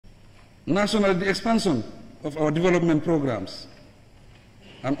Nationally, the expansion of our development programs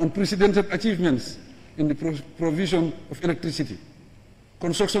and unprecedented achievements in the provision of electricity,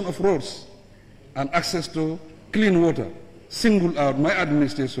 construction of roads, and access to clean water single out my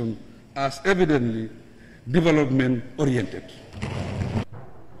administration as evidently development-oriented.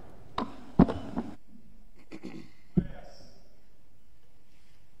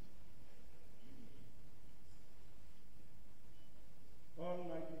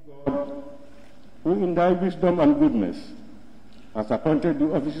 Almighty God, who in thy wisdom and goodness has appointed the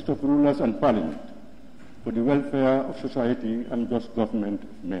offices of rulers and parliament for the welfare of society and just government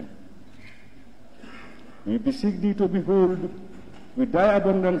of men, we beseech thee to behold with thy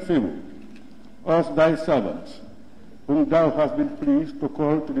abundant favor us thy servants, whom thou hast been pleased to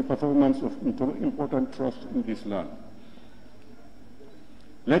call to the performance of important trusts in this land.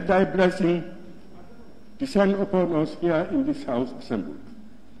 Let thy blessing descend upon us here in this house assembled.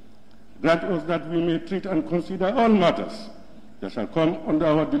 Grant us that we may treat and consider all matters that shall come under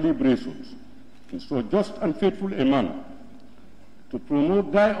our deliberations in so just and faithful a manner, to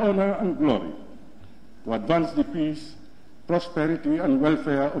promote thy honor and glory, to advance the peace, prosperity, and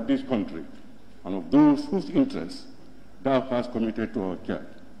welfare of this country, and of those whose interests thou hast committed to our care.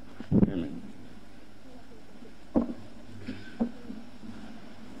 Amen.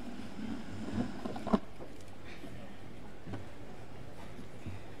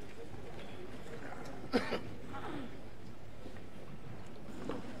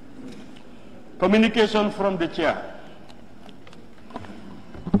 Communication from the chair.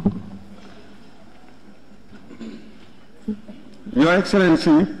 Your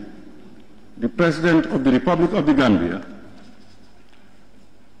Excellency, the President of the Republic of the Gambia,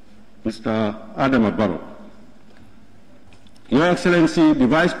 Mr. Adama Barrow. Your Excellency, the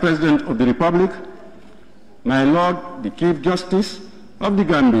Vice President of the Republic, my Lord, the Chief Justice of the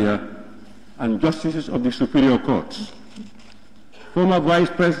Gambia, and Justices of the Superior Courts, former Vice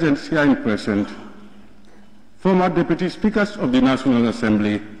Presidents here in present, former Deputy Speakers of the National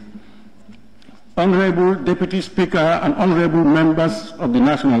Assembly, Honorable Deputy Speaker and Honorable Members of the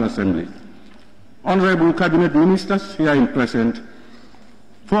National Assembly, Honorable Cabinet Ministers here in present,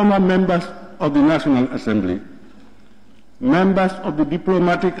 former members of the National Assembly, members of the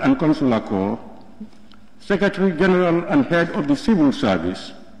Diplomatic and Consular Corps, Secretary General and Head of the Civil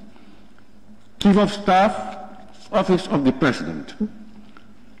Service, Chief of Staff, Office of the President,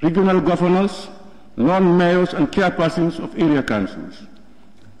 regional governors, non-mayors and chairpersons of area councils,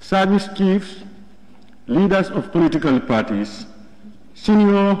 service chiefs, leaders of political parties,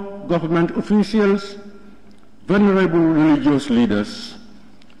 senior government officials, venerable religious leaders,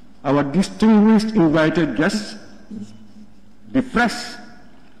 our distinguished invited guests, the press,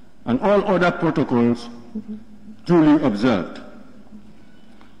 and all other protocols duly observed.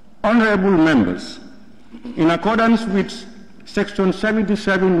 Honorable members, in accordance with Section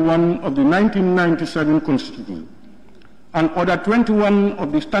 77(1) of the 1997 Constitution and Order 21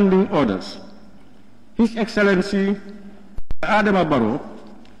 of the Standing Orders, His Excellency Adama Barrow,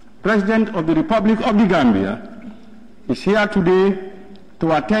 President of the Republic of the Gambia, is here today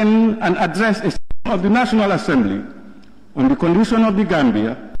to attend and address a session of the National Assembly on the condition of the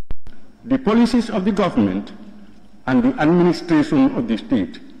Gambia, the policies of the government, and the administration of the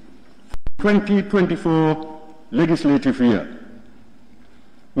state. 2024 legislative year.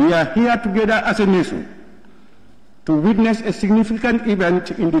 We are here together as a nation to witness a significant event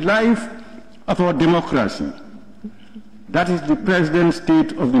in the life of our democracy. That is the President's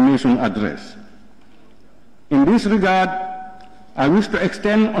State of the Nation address. In this regard, I wish to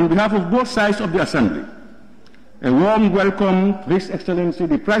extend on behalf of both sides of the Assembly a warm welcome to His Excellency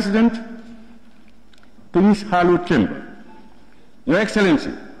the President to his hallowed chamber. Your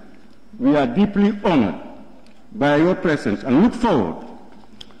Excellency, we are deeply honored by your presence and look forward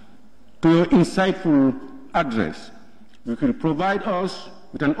to your insightful address, which will provide us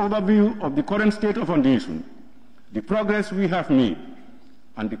with an overview of the current state of our nation, the progress we have made,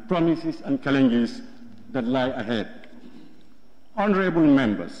 and the promises and challenges that lie ahead. Honorable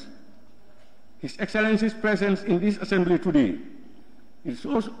members, His Excellency's presence in this Assembly today is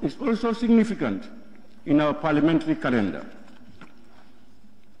also significant in our parliamentary calendar.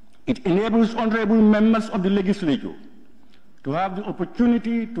 It enables honorable members of the legislature to have the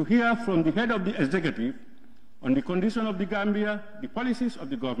opportunity to hear from the head of the executive on the condition of the Gambia, the policies of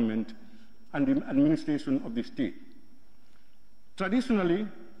the government, and the administration of the state. Traditionally,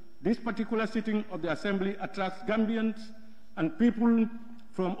 this particular sitting of the Assembly attracts Gambians and people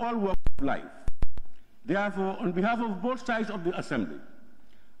from all walks of life. Therefore, on behalf of both sides of the Assembly,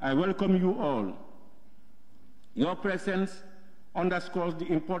 I welcome you all. Your presence underscores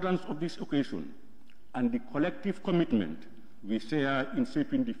the importance of this occasion and the collective commitment we share in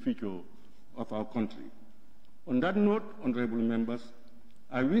shaping the future of our country. On that note, honorable members,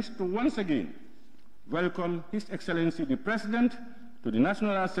 I wish to once again welcome His Excellency the President to the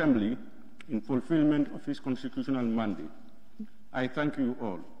National Assembly in fulfillment of his constitutional mandate. I thank you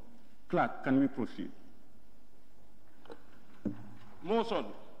all. Clerk, can we proceed? Motion.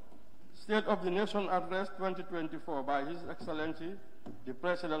 State of the Nation Address 2024 by His Excellency, the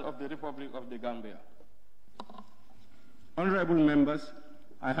President of the Republic of the Gambia. Honorable members,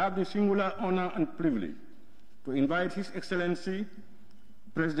 I have the singular honor and privilege to invite His Excellency,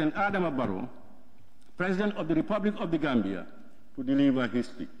 President Adama Barrow, President of the Republic of the Gambia, to deliver his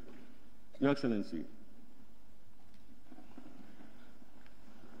speech. Your Excellency.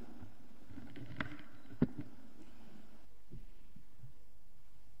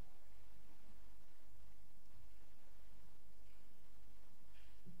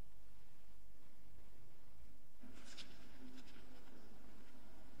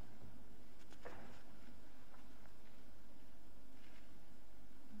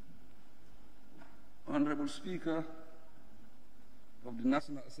 Honorable Speaker of the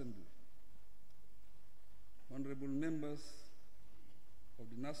National Assembly, honorable members of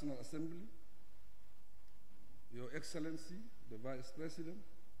the National Assembly, Your Excellency, the Vice President,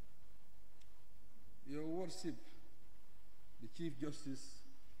 Your Worship, the Chief Justice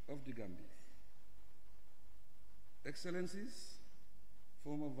of the Gambia, Excellencies,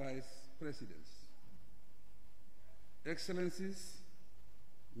 former Vice Presidents, Excellencies,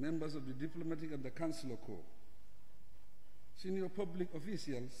 members of the Diplomatic and the Consular Corps, senior public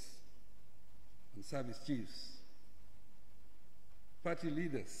officials and service chiefs, party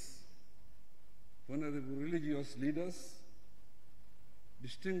leaders, honorable religious leaders,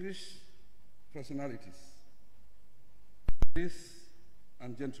 distinguished personalities, ladies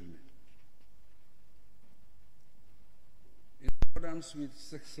and gentlemen. In accordance with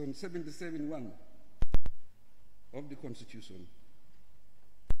Section 77(1) of the Constitution,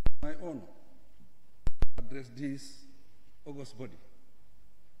 my honor to address this august body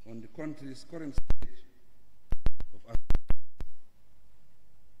on the country's current state of affairs.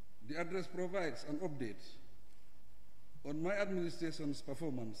 The address provides an update on my administration's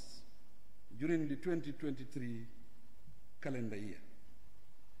performance during the 2023 calendar year,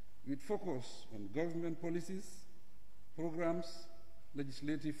 with focus on government policies, programs,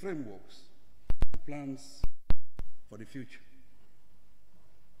 legislative frameworks, and plans for the future.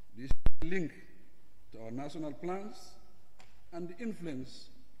 This is linked to our national plans and the influence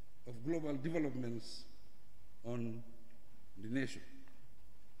of global developments on the nation.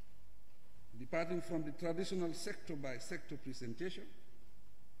 Departing from the traditional sector-by-sector presentation,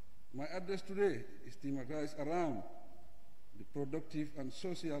 my address today is thematized around the productive and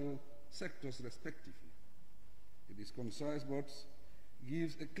social sectors respectively. It is concise but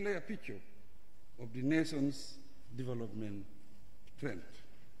gives a clear picture of the nation's development trend.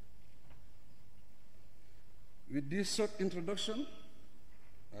 With this short introduction,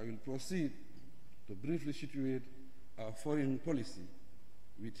 I will proceed to briefly situate our foreign policy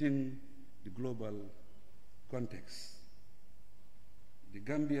within the global context, the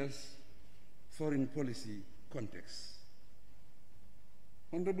Gambia's foreign policy context.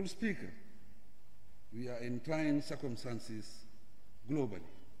 Honorable Speaker, we are in trying circumstances globally,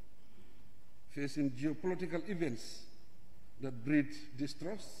 facing geopolitical events that breed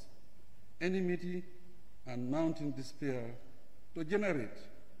distrust, enmity, and mounting despair to generate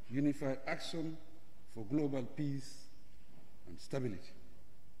unified action for global peace and stability.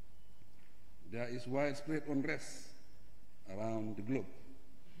 There is widespread unrest around the globe,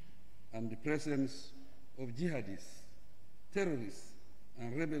 and the presence of jihadists, terrorists,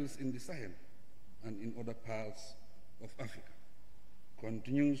 and rebels in the Sahel and in other parts of Africa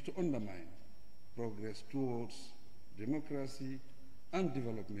continues to undermine progress towards democracy and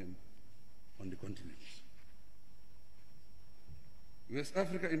development on the continent. West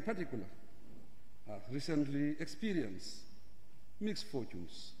Africa in particular has recently experienced mixed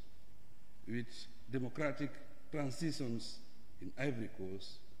fortunes with democratic transitions in Ivory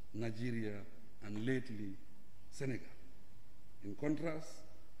Coast, Nigeria, and lately Senegal. In contrast,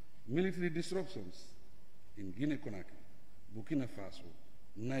 military disruptions in Guinea-Conakry, Burkina Faso,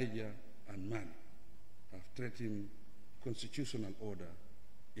 Niger, and Mali have threatened constitutional order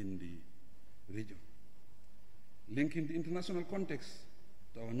in the region. Linking the international context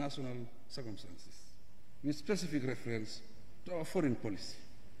to our national circumstances, with specific reference to our foreign policy,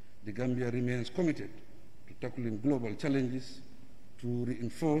 the Gambia remains committed to tackling global challenges to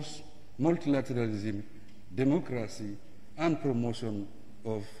reinforce multilateralism, democracy, and promotion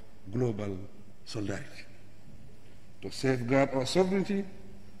of global solidarity. To safeguard our sovereignty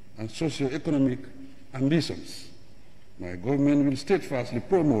and socio-economic ambitions, my government will steadfastly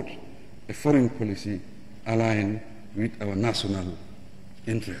promote a foreign policy aligned with our national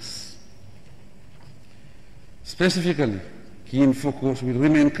interests. Specifically, keen focus will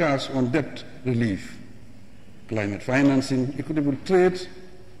remain cast on debt relief, climate financing, equitable trade,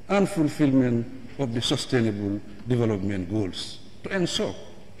 and fulfillment of the Sustainable Development Goals to ensure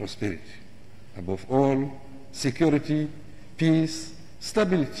prosperity. Above all, security, peace,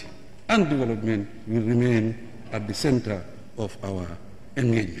 stability, and development will remain at the center of our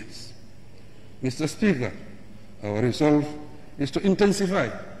engagements. Mr. Speaker, our resolve is to intensify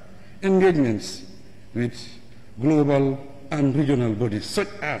engagements with global and regional bodies such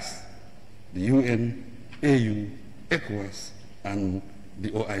as the UN, AU, ECOWAS, and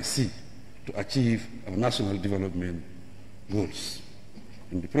the OIC to achieve our national development goals.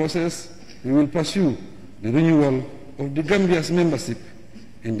 In the process, we will pursue the renewal of the Gambia's membership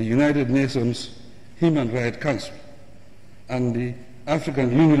in the United Nations Human Rights Council and the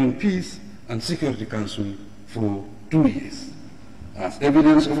African Union Peace and Security Council for 2 years. As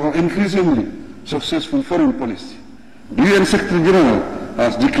evidence of our increasingly successful foreign policy, the UN Secretary General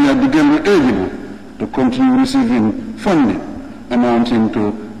has declared the Gambia eligible to continue receiving funding amounting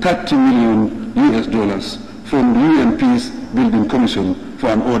to $30 million from the UN Peace Building Commission for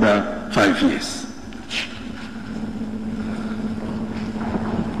another 5 years.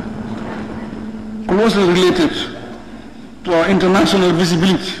 Closely related to our international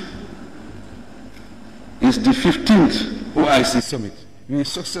visibility is the 15th OIC Summit we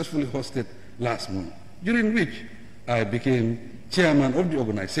successfully hosted last month, during which I became chairman of the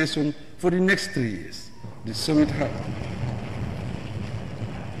organization for the next 3 years. The summit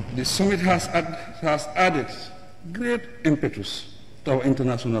has added great impetus to our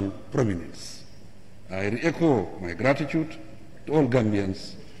international prominence. I re-echo my gratitude to all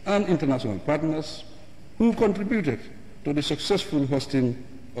Gambians and international partners who contributed to the successful hosting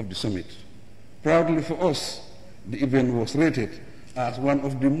of the summit. Proudly for us, the event was rated as one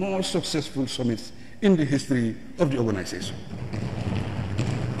of the most successful summits in the history of the organization.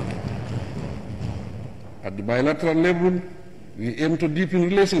 At the bilateral level, we aim to deepen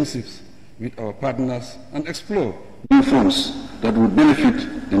relationships with our partners and explore new fronts that would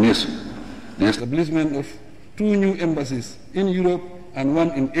benefit the nation. The establishment of 2 new embassies in Europe and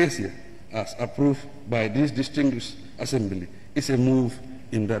 1 in Asia, as approved by this distinguished assembly, is a move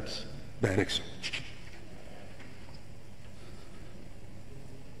in that direction.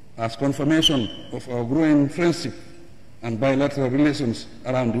 As confirmation of our growing friendship and bilateral relations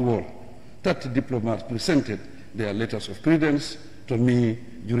around the world, 30 diplomats presented their letters of credence to me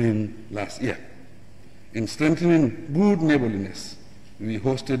during last year. In strengthening good neighborliness, we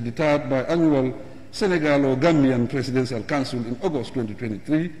hosted the 3rd biannual Senegalo-Gambian Presidential Council in August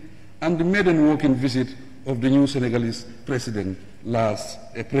 2023 and the maiden walking visit of the new Senegalese president last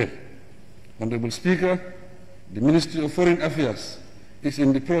April. Honorable Speaker, the Ministry of Foreign Affairs is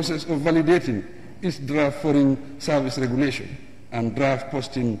in the process of validating its draft foreign service regulation and draft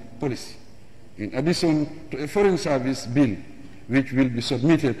posting policy, in addition to a foreign service bill which will be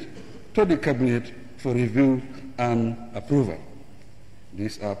submitted to the Cabinet for review and approval.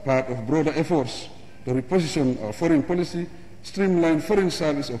 These are part of broader efforts to reposition our foreign policy, streamline foreign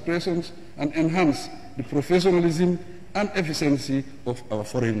service operations, and enhance the professionalism and efficiency of our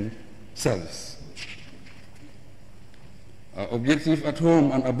foreign service. Our objective at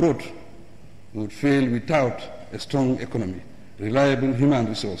home and abroad would fail without a strong economy, reliable human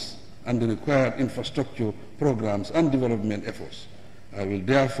resource, and the required infrastructure programs and development efforts. I will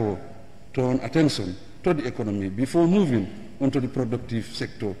therefore turn attention to the economy before moving onto the productive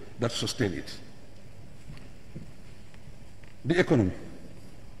sector that sustains it. The economy.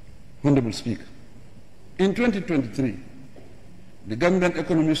 Honorable Speaker, in 2023, the Gambian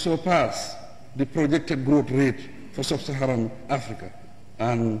economy surpassed the projected growth rate for sub-Saharan Africa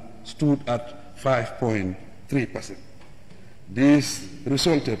and stood at 5.3%. This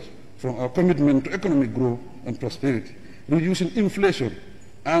resulted from our commitment to economic growth and prosperity, reducing inflation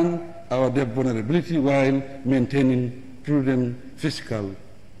and our debt vulnerability while maintaining prudent fiscal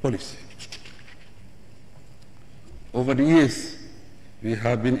policy. Over the years, we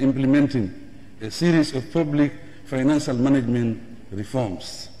have been implementing a series of public financial management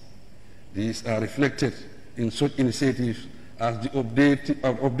reforms. These are reflected in such initiatives as the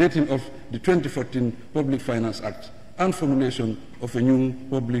updating of the 2014 Public Finance Act and formulation of a new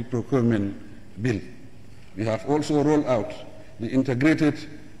public procurement bill. We have also rolled out the integrated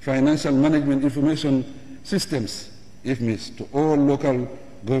financial management information systems IFMIS to all local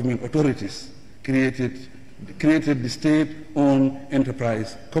government authorities, created the State-Owned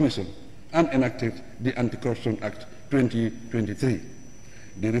Enterprise Commission, and enacted the Anti-Corruption Act 2023.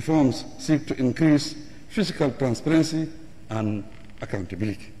 The reforms seek to increase fiscal transparency and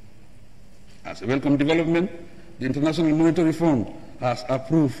accountability. As a welcome development, the International Monetary Fund has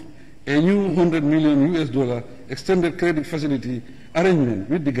approved a new $100 million extended credit facility arrangement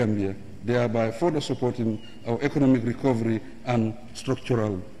with the Gambia, thereby further supporting our economic recovery and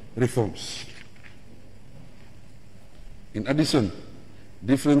structural reforms. In addition,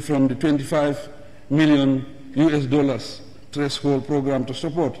 different from the $25 million threshold program to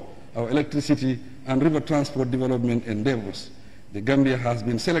support our electricity and river transport development endeavors, the Gambia has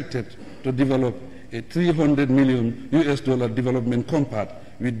been selected to develop a $300 million development compact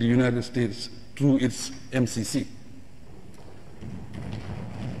with the United States through its MCC.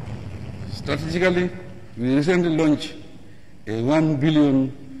 Strategically, we recently launched a $1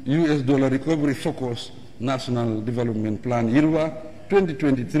 billion recovery-focused National Development Plan, YIRWA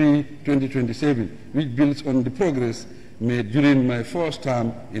 2023-2027, which builds on the progress made during my first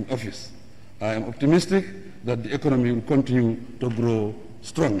term in office. I am optimistic that the economy will continue to grow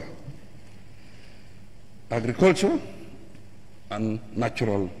stronger. Agriculture and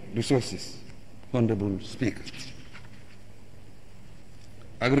natural resources. Honorable Speaker.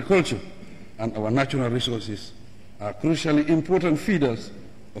 Agriculture and our natural resources are crucially important feeders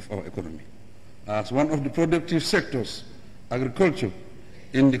of our economy. As one of the productive sectors, agriculture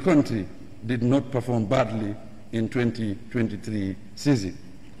in the country did not perform badly in 2023 season.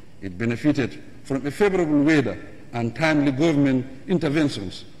 It benefited from a favorable weather and timely government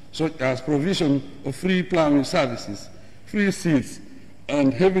interventions, such as provision of free plowing services, free seeds,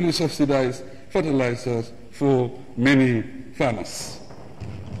 and heavily subsidized fertilizers for many farmers.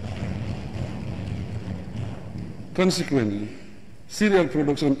 Consequently, cereal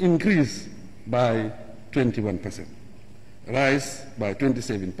production increased by 21%, rice by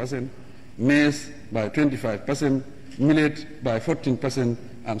 27%, maize by 25%, millet by 14%,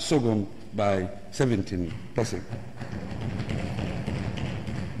 and sorghum by 17%.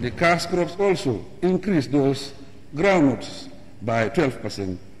 The cash crops also increased those groundnuts by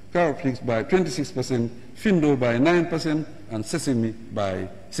 12%, cowpeas by 26%, findo by 9%, and sesame by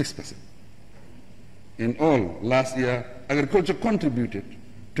 6%. In all, last year, agriculture contributed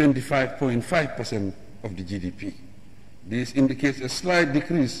 25.5% of the GDP. This indicates a slight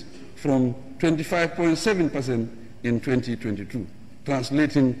decrease from 25.7% in 2022,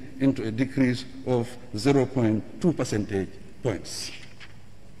 translating into a decrease of 0.2 percentage points.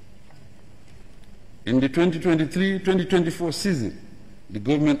 In the 2023-2024 season, the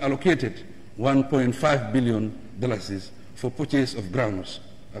government allocated $1.5 billion for purchase of groundnuts,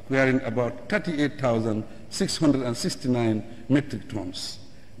 acquiring about 38,669 metric tons.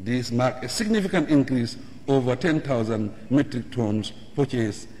 These mark a significant increase over 10,000 metric tons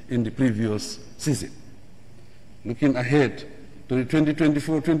purchased in the previous season. Looking ahead to the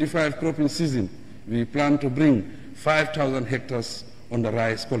 2024-25 cropping season, we plan to bring 5,000 hectares under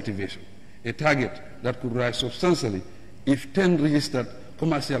rice cultivation, a target that could rise substantially if 10 registered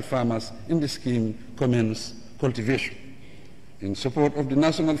commercial farmers in the scheme commence cultivation. In support of the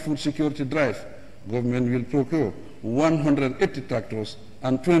National Food Security Drive, government will procure 180 tractors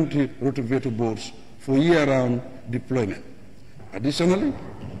and 20 rotavator boards for year-round deployment. Additionally,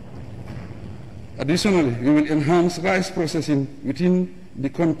 we will enhance rice processing within the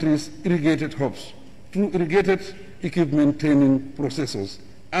country's irrigated hubs through irrigated equipment training processors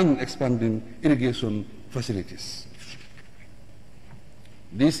and expanding irrigation facilities.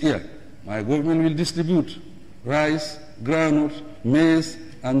 This year, my government will distribute rice, groundnut, maize,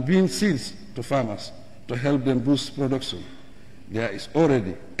 and bean seeds to farmers to help them boost production. There is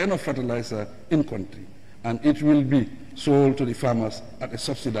already enough fertilizer in country, and it will be sold to the farmers at a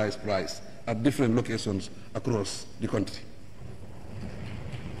subsidized price at different locations across the country.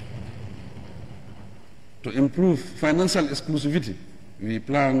 To improve financial exclusivity, we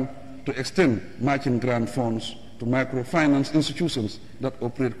plan to extend matching grant funds to microfinance institutions that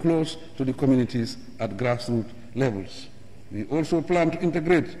operate close to the communities at grassroots levels. We also plan to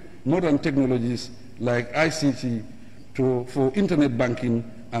integrate modern technologies like ICT for internet banking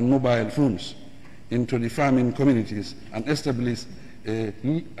and mobile phones into the farming communities and establish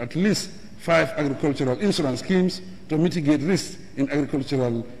at least 5 agricultural insurance schemes to mitigate risks in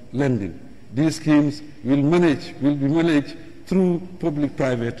agricultural lending. These schemes will be managed through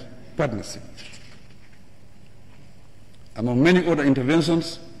public-private partnership. Among many other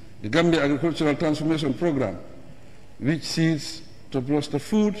interventions, the Gambia Agricultural Transformation Program, which seeks to bolster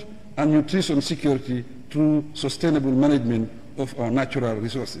food and nutrition security through sustainable management of our natural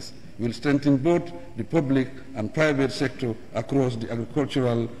resources will strengthen both the public and private sector across the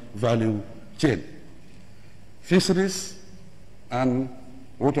agricultural value chain. Fisheries and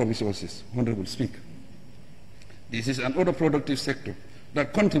water resources, Honorable Speaker. This is another productive sector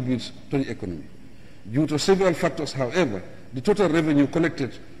that contributes to the economy. Due to several factors, however, the total revenue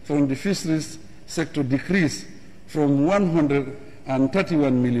collected from the fisheries sector decreased from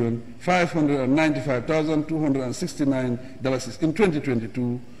 $131,595,269 in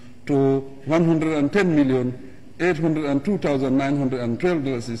 2022 to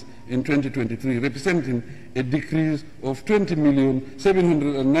 $110,802,912 in 2023, representing a decrease of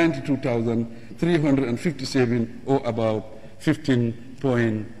 $20,792,357, or about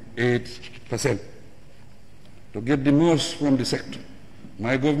 15.8%. To get the most from the sector,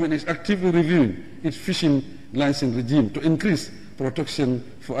 my government is actively reviewing its fishing licensing regime to increase protection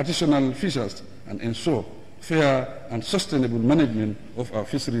for artisanal fishers and ensure fair and sustainable management of our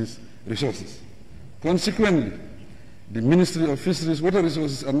fisheries resources. Consequently, the Ministry of Fisheries, Water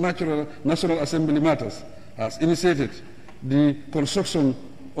Resources and National Assembly Matters has initiated the construction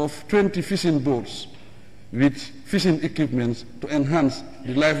of 20 fishing boats with fishing equipment to enhance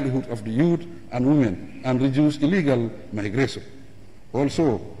the livelihood of the youth and women and reduce illegal migration.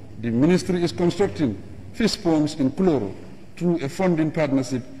 Also, the ministry is constructing fish ponds in Kuloro through a funding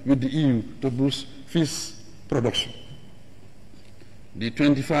partnership with the EU to boost fish production. The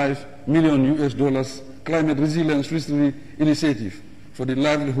 $25 million Climate Resilience Fishery Initiative for the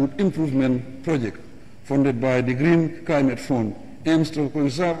Livelihood Improvement Project, funded by the Green Climate Fund, aims to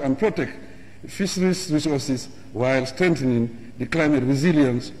conserve and protect fisheries resources while strengthening the climate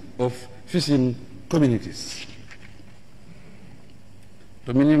resilience of fishing communities.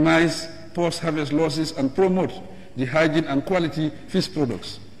 To minimize post-harvest losses and promote the hygiene and quality fish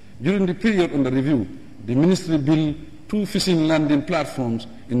products, during the period under review, the ministry built 2 fishing landing platforms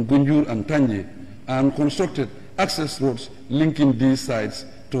in Gunjur and Tanje and constructed access roads linking these sites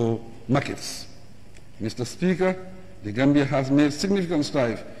to markets. Mr. Speaker, the Gambia has made significant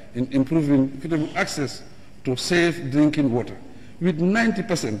strides in improving equitable access to safe drinking water, with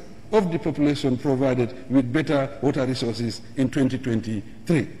 90% of the population provided with better water resources in 2023,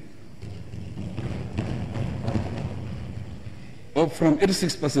 up from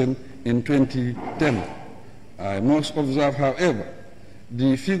 86% in 2010. I must observe, however,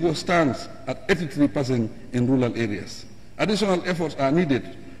 the figure stands at 83% in rural areas. Additional efforts are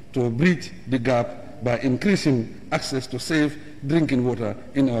needed to bridge the gap by increasing access to safe drinking water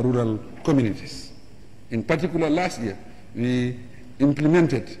in our rural communities. In particular, last year, we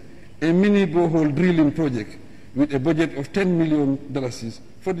implemented a mini borehole drilling project with a budget of $10 million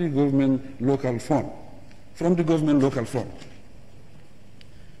for the government local fund, from the government local fund.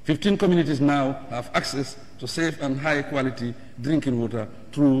 15 communities now have access to safe and high-quality drinking water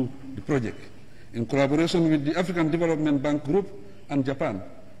through the project. In collaboration with the African Development Bank Group and Japan,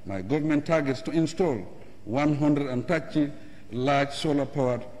 my government targets to install 130 large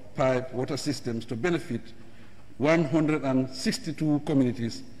solar-powered pipe water systems to benefit 162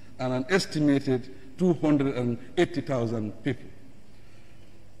 communities and an estimated 280,000 people.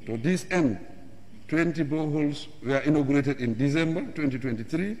 To this end, 20 boreholes were inaugurated in December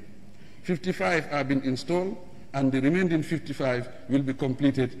 2023, 55 have been installed, and the remaining 55 will be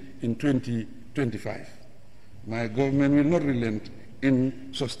completed in 2025. My government will not relent in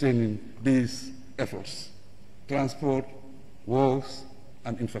sustaining these efforts. Transport, works,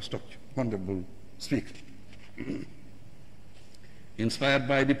 and infrastructure. Honorable Speaker. Inspired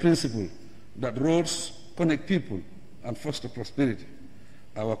by the principle that roads connect people and foster prosperity,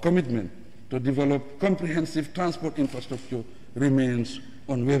 our commitment to develop comprehensive transport infrastructure remains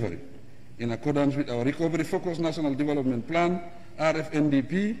unwavering. In accordance with our Recovery-Focused National Development Plan,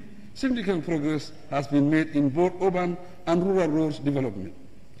 RFNDP, significant progress has been made in both urban and rural roads development.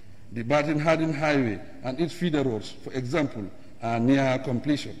 The Barton-Hardin Highway and its feeder roads, for example, are near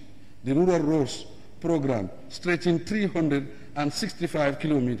completion. The rural roads program, stretching 365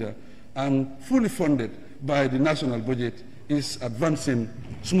 kilometers and fully funded by the national budget, is advancing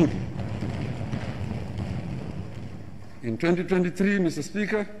smoothly. In 2023, Mr.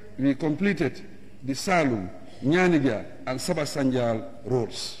 Speaker, we completed the Salum, Nyaniga, and Sabasanjal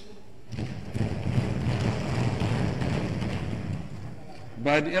roads.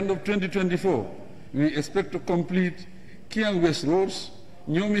 By the end of 2024, we expect to complete Kiang West roads,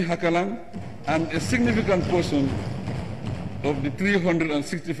 Nyomi Hakalang, and a significant portion of the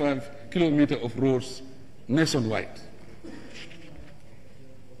 365 kilometers of roads nationwide.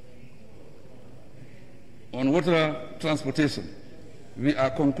 On water transportation, we are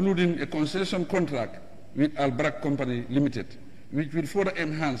concluding a concession contract with Albrecht Company Limited, which will further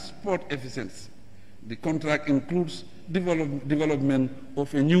enhance port efficiency. The contract includes development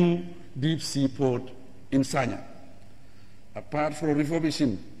of a new deep-sea port in Sanya. Apart from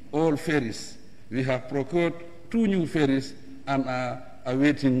refurbishing all ferries, we have procured 2 new ferries and are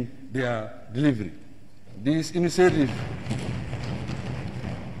awaiting their delivery. These initiatives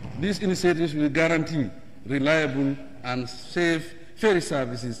will guarantee reliable and safe ferry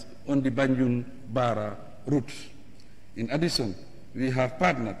services on the Banjul-Barrow route. In addition, we have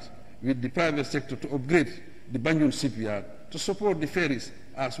partnered with the private sector to upgrade the Banjul shipyard to support the ferries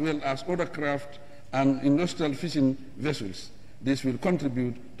as well as other craft and industrial fishing vessels. This will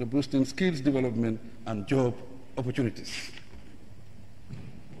contribute to boosting skills development and job opportunities.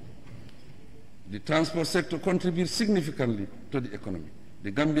 The transport sector contributes significantly to the economy.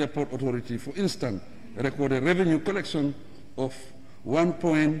 The Gambia Port Authority, for instance, recorded revenue collection of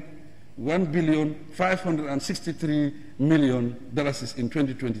 $1,563 million in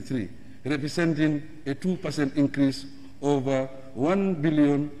 2023, representing a 2% increase over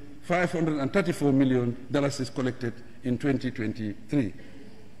 $1,534 million collected in 2023.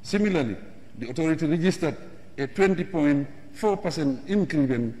 Similarly, the authority registered a 20.4%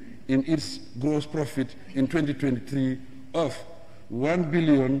 increment in its gross profit in 2023 of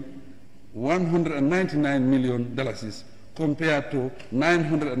 $1,199 million compared to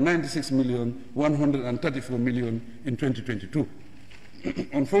 $996,134 million in 2022.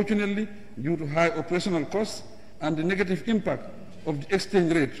 Unfortunately, due to high operational costs and the negative impact of the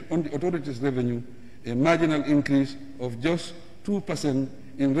exchange rate on the authority's revenue, a marginal increase of just 2%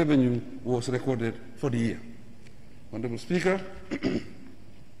 in revenue was recorded for the year. Honorable Speaker,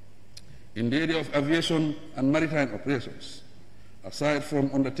 in the area of aviation and maritime operations, aside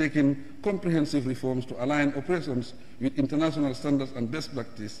from undertaking comprehensive reforms to align operations with international standards and best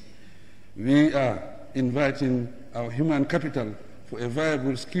practice, we are inviting our human capital for a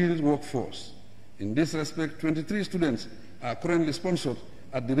viable skilled workforce. In this respect, 23 students are currently sponsored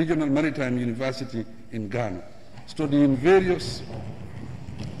at the Regional Maritime University in Ghana, studying various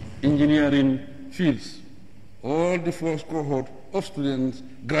engineering fields. All the first cohort of students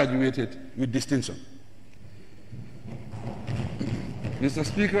graduated with distinction. Mr.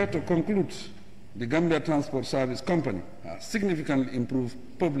 Speaker, to conclude, the Gambia Transport Service Company has significantly improved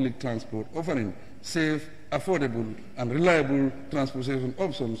public transport, offering safe, affordable, and reliable transportation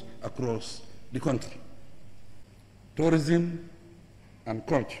options across the country. Tourism and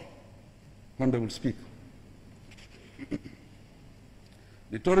culture. Honorable Speaker,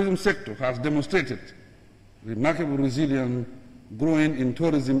 the tourism sector has demonstrated remarkable resilience, growing in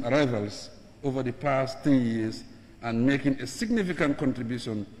tourism arrivals over the past 3 years and making a significant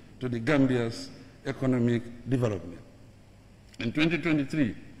contribution to the Gambia's economic development. In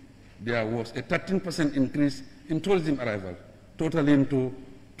 2023, there was a 13% increase in tourism arrival, totaling to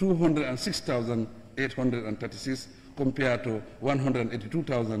 206,836 compared to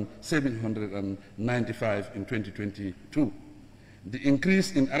 182,795 in 2022. The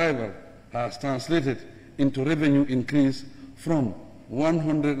increase in arrival has translated into revenue increase from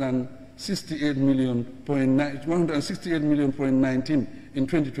 168 million in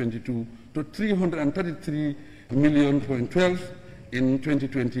 2022 to 333 million in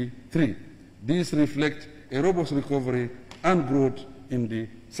 2023. These reflect a robust recovery and growth in the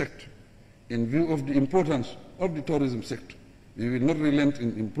sector. In view of the importance of the tourism sector, we will not relent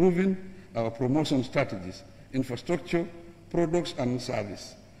in improving our promotion strategies, infrastructure, products and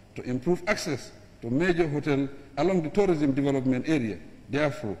service to improve access to major hotels along the tourism development area.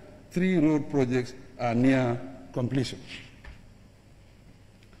 Therefore, 3 road projects are near completion.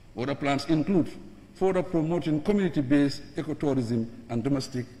 Other plans include further promoting community-based ecotourism and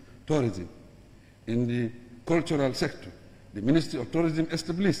domestic tourism. In the cultural sector, the Ministry of Tourism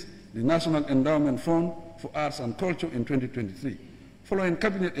established the National Endowment Fund for Arts and Culture in 2023. Following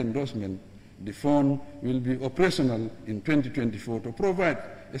cabinet endorsement, the fund will be operational in 2024 to provide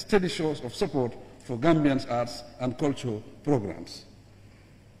a steady source of support for Gambians' arts and culture programs.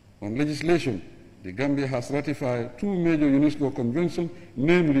 On legislation, the Gambia has ratified 2 major UNESCO conventions,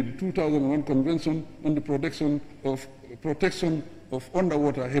 namely the 2001 Convention on the Protection of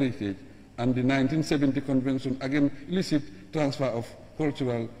Underwater Heritage and the 1970 Convention Against Illicit Transfer of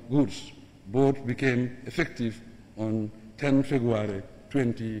Cultural Goods. Both became effective on 10 February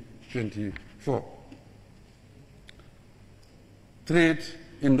 2024. Trade,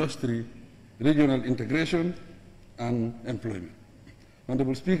 industry, regional integration, and employment.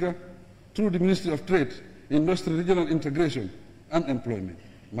 Honorable Speaker, through the Ministry of Trade, Industry, Regional Integration, and Employment,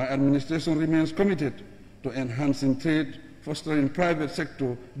 my administration remains committed to enhancing trade fostering private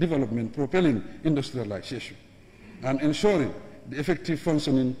sector development, propelling industrialization, and ensuring the effective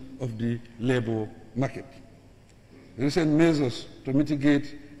functioning of the labor market. Recent measures to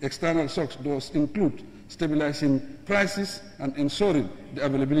mitigate external shocks thus include stabilizing prices and ensuring the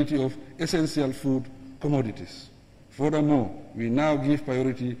availability of essential food commodities. Furthermore, we now give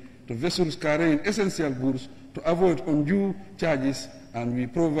priority to vessels carrying essential goods to avoid undue charges, and we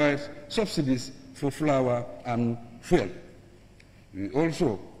provide subsidies for flour and fuel. We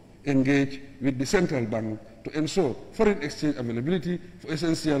also engage with the central bank to ensure foreign exchange availability for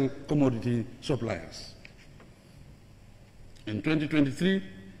essential commodity suppliers. In 2023,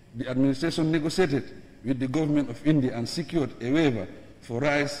 the administration negotiated with the government of India and secured a waiver for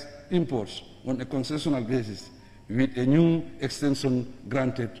rice imports on a concessional basis, with a new extension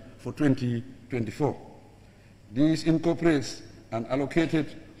granted for 2024. This incorporates an allocated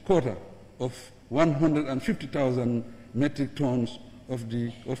quota of 150,000 metric tons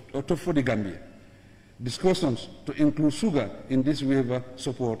for the Gambia. Discussions to include sugar in this waiver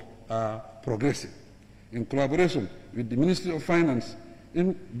support are progressing. In collaboration with the Ministry of Finance,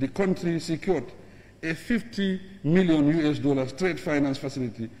 the country secured a $50 million trade finance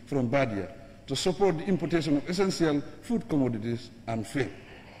facility from Badia to support the importation of essential food commodities and fuel.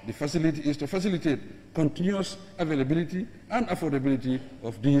 The facility is to facilitate continuous availability and affordability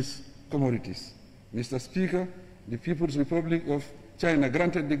of these commodities. Mr. Speaker, the People's Republic of China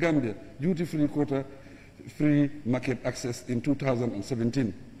granted the Gambia duty-free quota-free market access in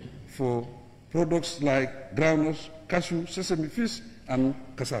 2017 for products like groundnuts, cashew, sesame fish, and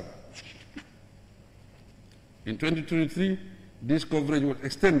cassava. In 2023, this coverage was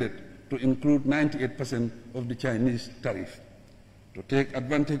extended to include 98% of the Chinese tariff. To take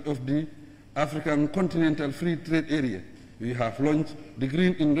advantage of the African Continental Free Trade Area, we have launched the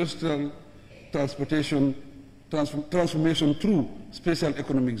Green Industrial Transformation through Special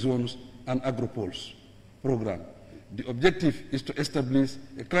Economic Zones and Agropoles program. The objective is to establish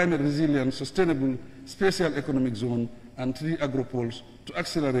a climate-resilient, sustainable special economic zone and 3 agropoles to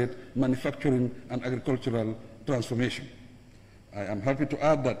accelerate manufacturing and agricultural transformation. I am happy to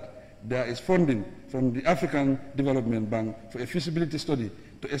add that there is funding from the African Development Bank for a feasibility study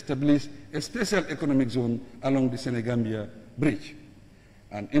to establish a special economic zone along the Senegambia Bridge.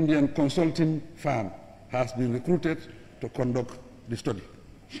 An Indian consulting firm has been recruited to conduct the study.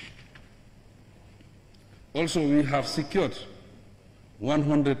 Also, we have secured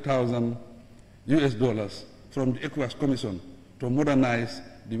 $100,000 from the ECOWAS Commission to modernize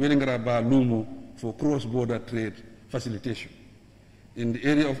the Wellingaraba-Lumo for cross-border trade facilitation. In the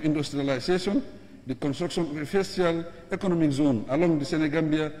area of industrialization, the construction of a special economic zone along the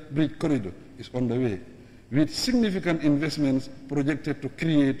Senegambia Bridge corridor is underway, with significant investments projected to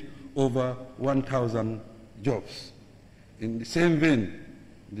create over 1,000 jobs. In the same vein,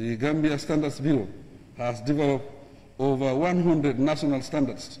 the Gambia Standards Bureau has developed over 100 national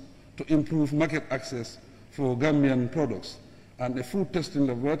standards to improve market access for Gambian products, and a food testing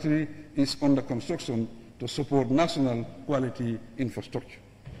laboratory is under construction to support national quality infrastructure.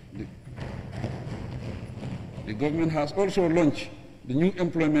 The government has also launched the new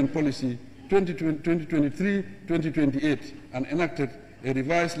employment policy 2023-2028 and enacted a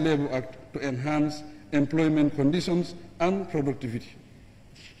revised Labour Act to enhance employment conditions and productivity.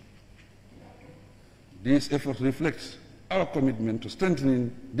 These efforts reflect our commitment to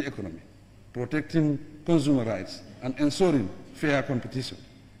strengthening the economy, protecting consumer rights, and ensuring fair competition.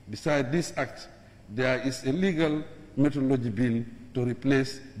 Besides this act, there is a legal methodology bill to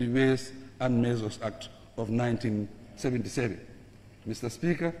replace the Ways and Measures Act of 1977. Mr.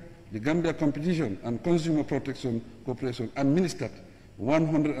 Speaker, the Gambia Competition and Consumer Protection Corporation administered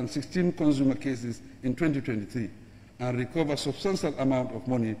 116 consumer cases in 2023 and recovered a substantial amount of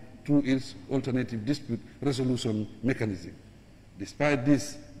money through its alternative dispute resolution mechanism. Despite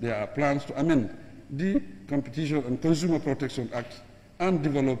this, there are plans to amend the Competition and Consumer Protection Act and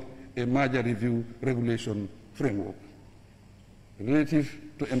develop a merger review regulation framework. Relative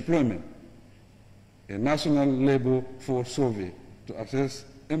to employment, a national labor force survey to assess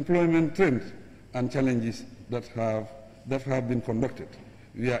employment trends and challenges that have been conducted.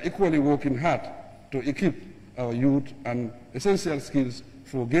 We are equally working hard to equip our youth and essential skills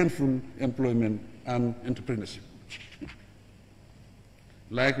for gainful employment and entrepreneurship.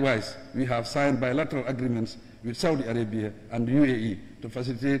 Likewise, we have signed bilateral agreements with Saudi Arabia and the UAE to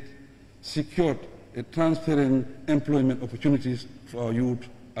facilitate secured transparent employment opportunities for our youth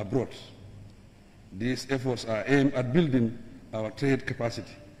abroad. These efforts are aimed at building our trade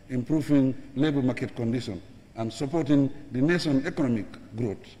capacity, improving labor market conditions, and supporting the nation's economic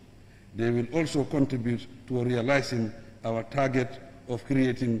growth. They will also contribute to realizing our target of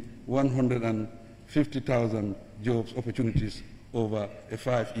creating 150,000 jobs opportunities over a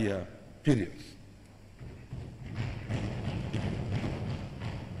 5-year period.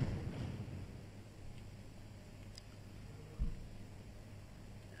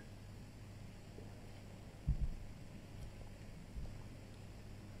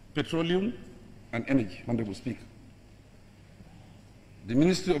 Petroleum and Energy, Honorable Speaker. The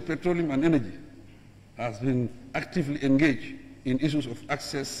Ministry of Petroleum and Energy has been actively engaged in issues of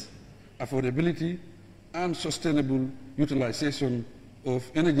access, affordability, and sustainable utilization of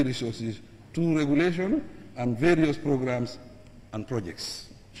energy resources through regulation and various programs and projects.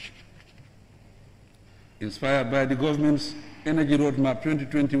 Inspired by the government's Energy Roadmap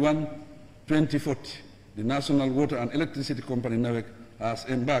 2021-2040, the National Water and Electricity Company, NAWEC, has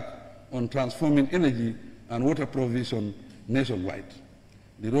embarked on transforming energy and water provision nationwide.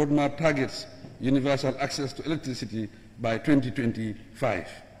 The roadmap targets universal access to electricity by 2025,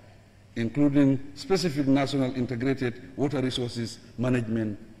 including specific national integrated water resources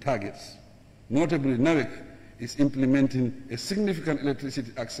management targets. Notably, NAWEC is implementing a significant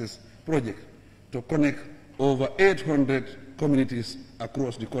electricity access project to connect over 800 communities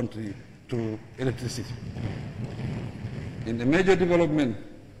across the country to electricity. In a major development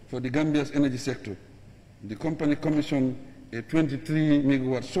for the Gambia's energy sector, the company commissioned a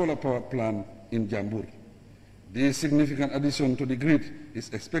 23-megawatt solar power plant in Jambur. This significant addition to the grid is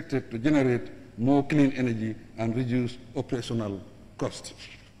expected to generate more clean energy and reduce operational costs.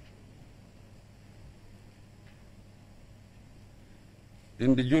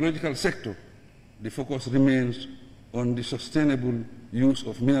 In the geological sector, the focus remains on the sustainable use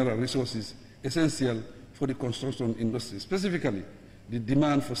of mineral resources essential for the construction industry. Specifically, the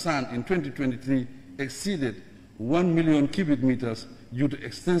demand for sand in 2023 exceeded 1 million cubic meters due to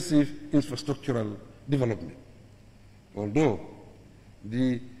extensive infrastructural development. Although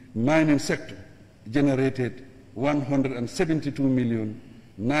the mining sector generated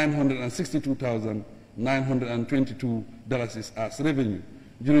 $172,962,922 as revenue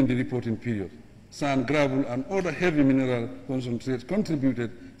during the reporting period, sand, gravel, and other heavy mineral concentrates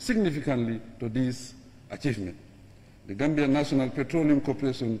contributed significantly to this achievement. The Gambia National Petroleum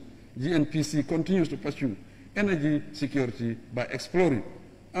Corporation, GNPC, continues to pursue energy security by exploring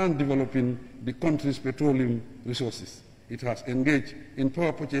and developing the country's petroleum resources. It has engaged in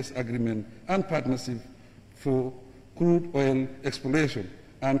power purchase agreement and partnership for crude oil exploration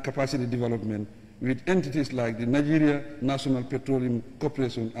and capacity development with entities like the Nigeria National Petroleum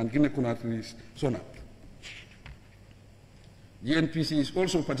Corporation and Guinea-Conakry's SONAP. GNPC is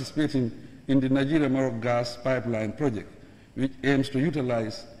also participating in the Nigeria-Maroc gas pipeline project, which aims to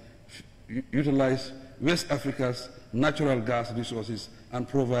utilize West Africa's natural gas resources and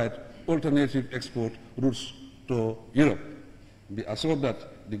provide alternative export routes to Europe. Be assured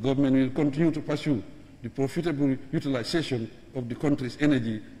that the government will continue to pursue the profitable utilization of the country's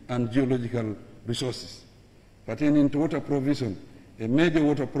energy and geological resources. Pertaining to water provision, a major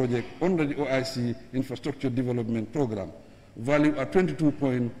water project under the OIC Infrastructure Development Program, valued at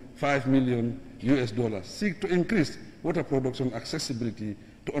 $22.5 million seeks to increase water production accessibility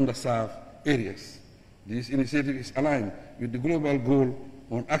to underserved areas. This initiative is aligned with the global goal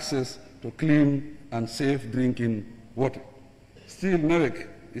on access to clean and safe drinking water. Still, NAWEC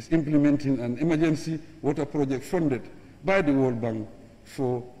is implementing an emergency water project funded by the World Bank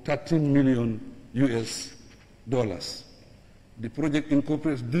for $13 million. The project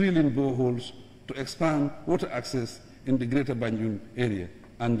incorporates drilling boreholes to expand water access in the Greater Banjul area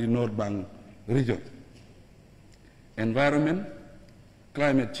and the North Bank region. Environment,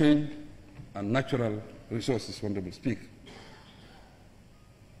 climate change, and natural resources, Honorable Speaker.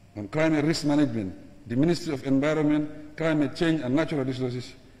 On climate risk management, the Ministry of Environment, Climate Change, and Natural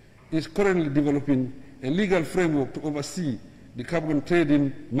Resources is currently developing a legal framework to oversee the carbon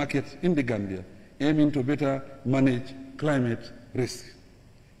trading market in the Gambia, aiming to better manage climate risk.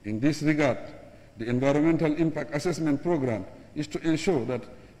 In this regard, the Environmental Impact Assessment Program is to ensure that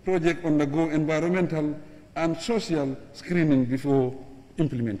projects undergo environmental and social screening before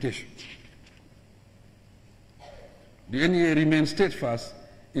implementation. The NEA remains steadfast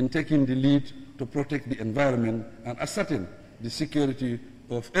in taking the lead to protect the environment and ascertain the security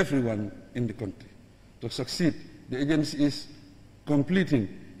of everyone in the country. To succeed, the agency is completing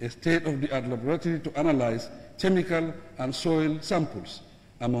a state-of-the-art laboratory to analyze chemical and soil samples,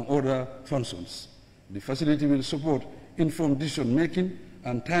 among other functions. The facility will support informed decision-making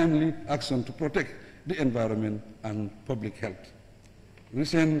and timely action to protect the environment and public health.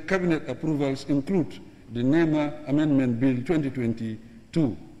 Recent cabinet approvals include the NEMA Amendment Bill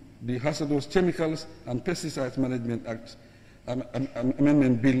 2022, the Hazardous Chemicals and Pesticides Management Act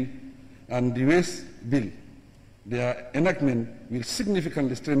Amendment Bill and the Waste Bill. Their enactment will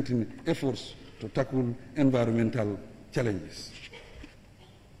significantly strengthen efforts to tackle environmental challenges.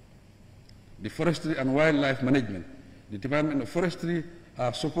 The Forestry and Wildlife Management. The Department of Forestry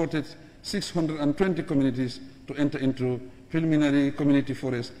has supported 620 communities to enter into preliminary community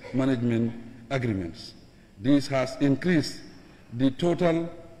forest management agreements. This has increased the total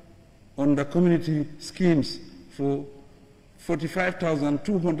under community schemes for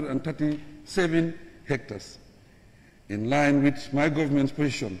 45,237 hectares. In line with my government's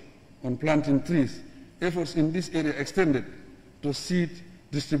position on planting trees, efforts in this area extended to seed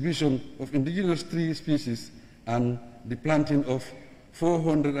distribution of indigenous tree species and the planting of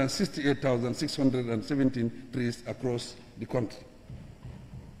 468,617 trees across the country.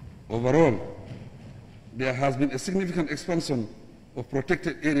 Overall, there has been a significant expansion of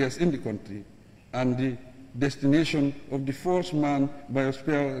protected areas in the country, and the destination of the Fourth Man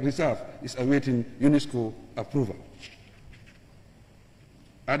Biosphere Reserve is awaiting UNESCO approval.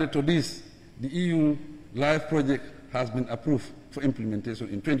 Added to this, the EU LIFE project has been approved for implementation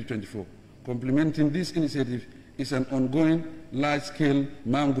in 2024. Complementing this initiative is an ongoing large-scale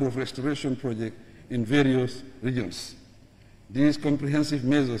mangrove restoration project in various regions. These comprehensive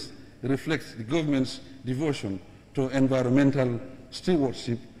measures reflect the government's devotion to environmental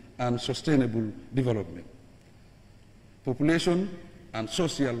stewardship and sustainable development. Population and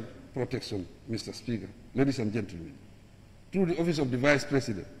social protection, Mr. Speaker, ladies and gentlemen. Through the Office of the Vice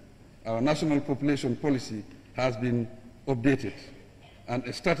President, our national population policy has been updated and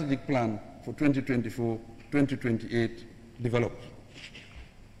a strategic plan for 2024-2028 developed.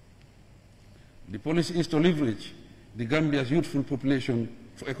 The policy is to leverage the Gambia's youthful population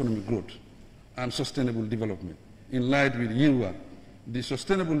for economic growth and sustainable development, in line with YIRWA, the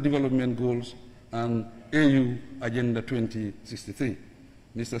Sustainable Development Goals, and AU Agenda 2063.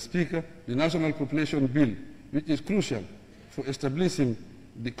 Mr. Speaker, the National Population Bill, which is crucial for establishing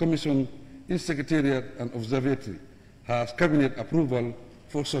the Commission in Secretariat and Observatory, has Cabinet approval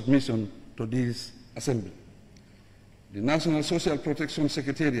for submission to this Assembly. The National Social Protection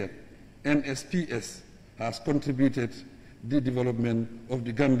Secretariat, NSPS, has contributed the development of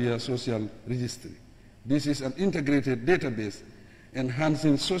the Gambia Social Registry. This is an integrated database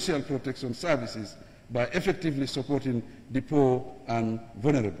enhancing social protection services by effectively supporting the poor and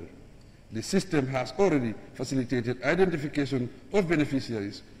vulnerable. The system has already facilitated identification of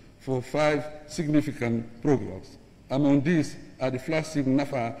beneficiaries for 5 significant programs. Among these are the flagship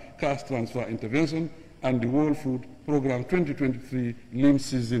NAFA cash transfer intervention and the World Food Program 2023 lean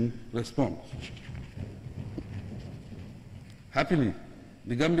season response. Happily,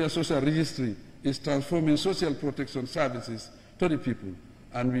 the Gambia Social Registry is transforming social protection services to the people,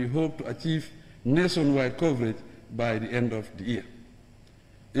 and we hope to achieve nationwide coverage by the end of the year.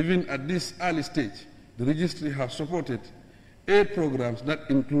 Even at this early stage, the registry has supported 8 programs that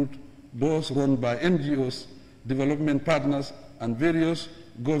include those run by NGOs, development partners, and various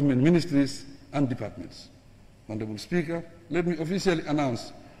government ministries and departments. Honorable Speaker, let me officially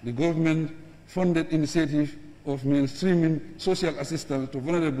announce the government-funded initiative of mainstreaming social assistance to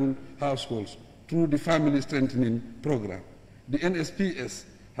vulnerable households through the Family Strengthening Program. The NSPS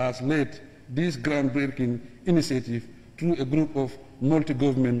has led this groundbreaking initiative through a group of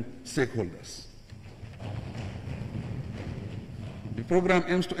multi-government stakeholders. The program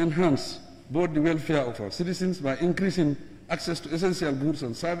aims to enhance both the welfare of our citizens by increasing access to essential goods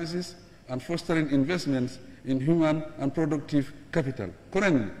and services and fostering investments in human and productive capital.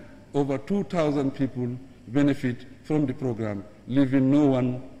 Currently, over 2,000 people benefit from the program, leaving no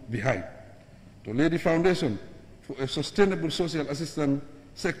one behind. To lay the foundation for a sustainable social assistance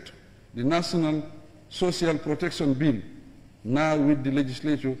sector, the National Social Protection Bill, now with the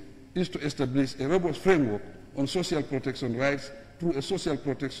legislature, is to establish a robust framework on social protection rights through a social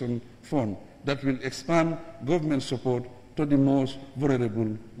protection fund that will expand government support to the most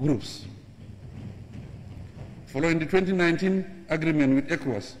vulnerable groups. Following the 2019 agreement with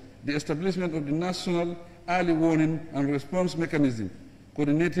ECOWAS, the establishment of the National Early Warning and Response Mechanism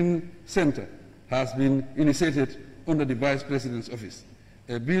Coordinating Center has been initiated under the Vice President's office.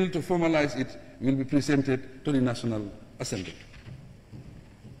 A bill to formalize it will be presented to the National Assembly.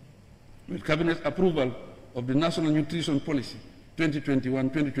 With Cabinet approval of the National Nutrition Policy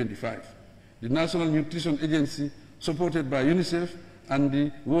 2021-2025, the National Nutrition Agency, supported by UNICEF and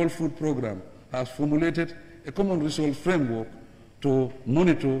the World Food Program, has formulated a common results framework to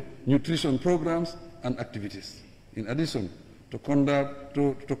monitor nutrition programs and activities. In addition, to combat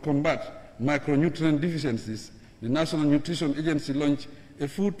micronutrient deficiencies, the National Nutrition Agency launched a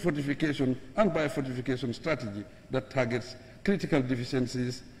food fortification and biofortification strategy that targets critical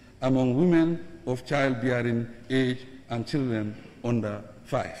deficiencies among women of childbearing age and children under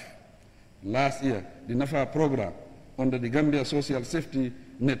 5. Last year, the NAFA program under the Gambia Social Safety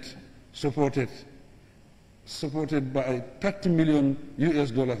Net supported by $30 million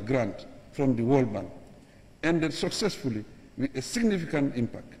grant from the World Bank, ended successfully with a significant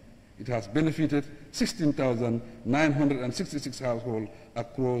impact. It has benefited 16,966 households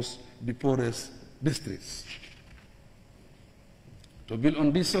across the poorest districts. To build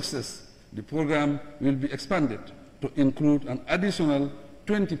on this success, the program will be expanded to include an additional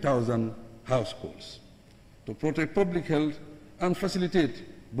 20,000 households. To protect public health and facilitate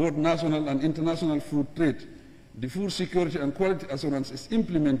both national and international food trade, the Food Security and Quality Assurance is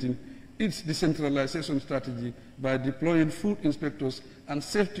implementing its decentralization strategy by deploying food inspectors and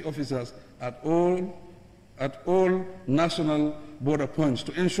safety officers at all national border points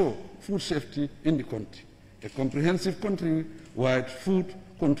to ensure food safety in the country. A comprehensive country-wide food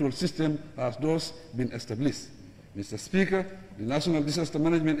control system has thus been established. Mr. Speaker, the National Disaster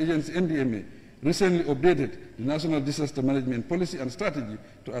Management Agency, NDMA, recently updated the National Disaster Management Policy and Strategy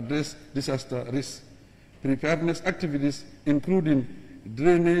to address disaster risk. Preparedness activities, including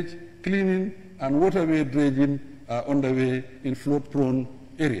drainage, cleaning, and waterway dredging, are underway in flood-prone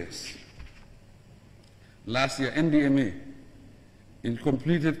areas. Last year, NDMA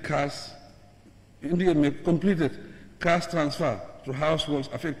completed cash transfer to households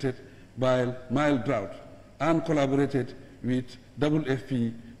affected by mild drought and collaborated with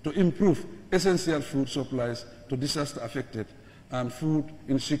WFP to improve essential food supplies to disaster-affected and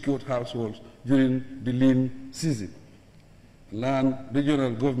food-insecure households during the lean season. Land,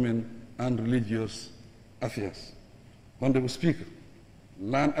 regional government, and religious affairs. Honorable Speaker,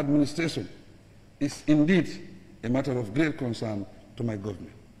 land administration is indeed a matter of great concern to my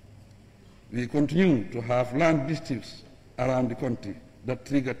government. We continue to have land disputes around the country that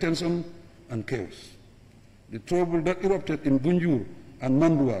trigger tension and chaos. The trouble that erupted in Gunjur and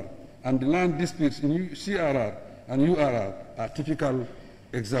Manduar and the land disputes in CRR and URR are typical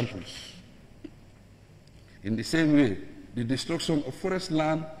examples. In the same way, the destruction of forest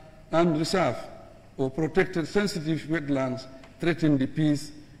land and reserve or protected sensitive wetlands threaten the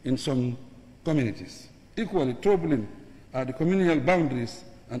peace in some communities. Equally troubling are the communal boundaries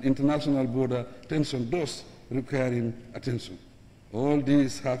and international border tension, thus requiring attention. All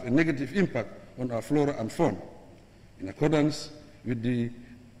these have a negative impact on our flora and fauna, in accordance with the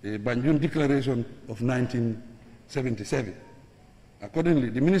Banjul Declaration of 1977. Accordingly,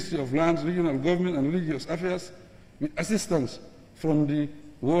 the Ministry of Lands, Regional Government and Religious Affairs, with assistance from the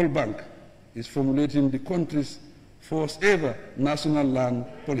World Bank, is formulating the country's first ever national land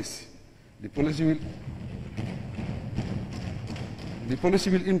policy. The policy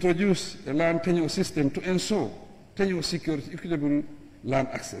will introduce a land tenure system to ensure tenure security, equitable land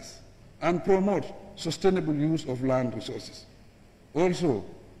access, and promote sustainable use of land resources. Also,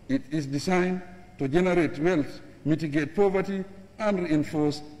 it is designed to generate wealth, mitigate poverty, and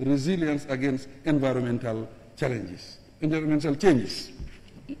reinforce resilience against environmental changes.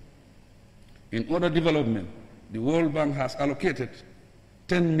 In other development, the World Bank has allocated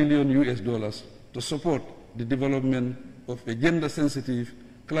 $10 million to support the development of a gender-sensitive,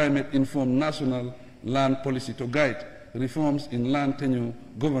 climate-informed national land policy to guide reforms in land tenure,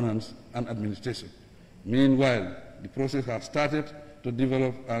 governance, and administration. Meanwhile, the process has started to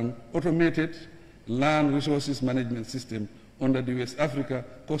develop an automated land resources management system under the West Africa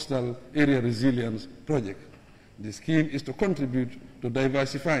Coastal Area Resilience Project. The scheme is to contribute to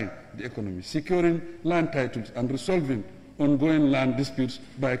diversifying the economy, securing land titles, and resolving ongoing land disputes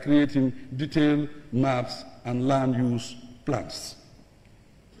by creating detailed maps and land use plans.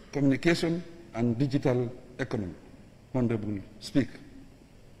 Communication and digital economy. Honorable Speaker,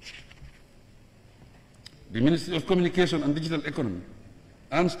 the Ministry of Communication and Digital Economy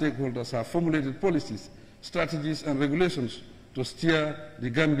and stakeholders have formulated policies, strategies, and regulations to steer the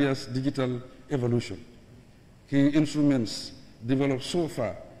Gambia's digital evolution. Key instruments developed so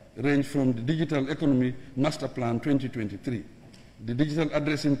far range from the Digital Economy Master Plan 2023, the Digital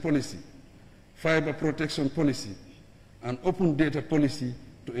Addressing Policy, Fiber Protection Policy, and Open Data Policy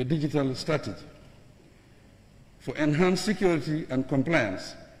to a digital strategy. For enhanced security and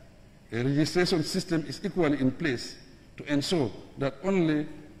compliance, a registration system is equally in place to ensure that only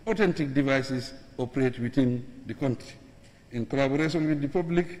authentic devices operate within the country. In collaboration with the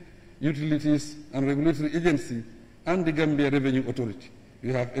Public Utilities and Regulatory Agency and the Gambia Revenue Authority,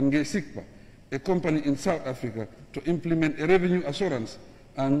 we have engaged SICPA, a company in South Africa, to implement a revenue assurance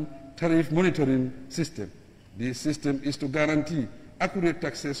and tariff monitoring system. This system is to guarantee accurate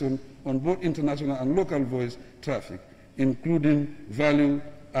taxation on both international and local voice traffic, including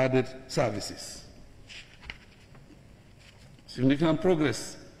value-added services. Significant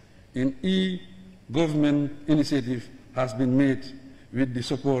progress in e-government initiative has been made with the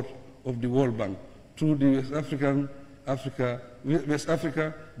support of the World Bank through the West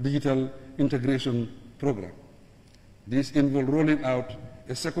Africa Digital Integration Program. This involves rolling out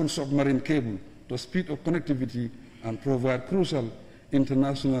a second submarine cable to speed up connectivity and provide crucial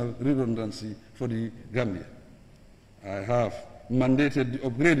international redundancy for the Gambia. I have mandated the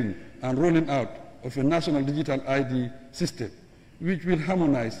upgrading and rolling out of a national digital ID system, which will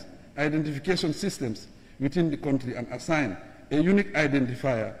harmonize identification systems within the country and assign a unique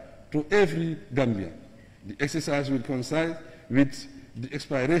identifier to every Gambian. The exercise will coincide with the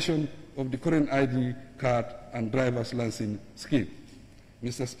expiration of the current ID card and driver's license scheme.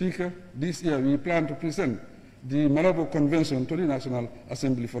 Mr. Speaker, this year we plan to present the Malabo Convention to the National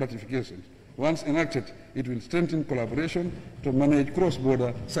Assembly for ratification. Once enacted, it will strengthen collaboration to manage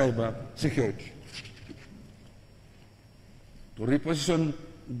cross-border cyber security. To reposition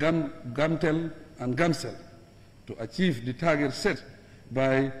GAMTEL and GAMCEL to achieve the target set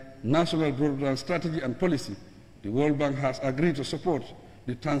by National Broadband Strategy and Policy, the World Bank has agreed to support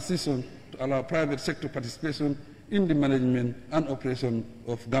the transition to allow private sector participation in the management and operation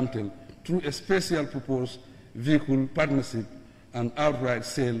of GAMTEL through a special proposed vehicle partnership and outright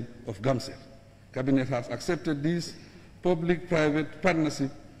sale of GAMCEL. Cabinet has accepted this public-private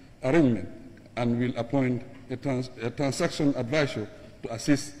partnership arrangement and will appoint a transaction advisor to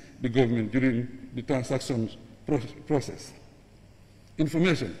assist the government during the transaction process.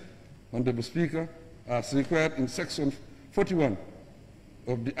 Information, Honorable Speaker, as required in Section 41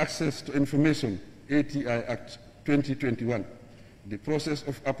 of the Access to Information ATI Act 2021. The process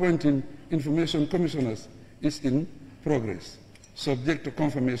of appointing information commissioners is in progress, subject to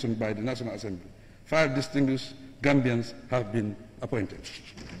confirmation by the National Assembly. 5 distinguished Gambians have been appointed.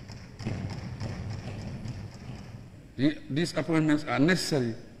 These appointments are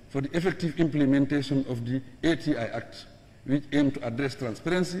necessary for the effective implementation of the ATI Act, which aim to address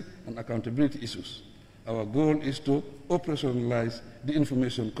transparency and accountability issues. Our goal is to operationalize the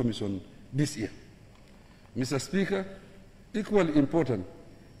Information Commission this year. Mr. Speaker, equally important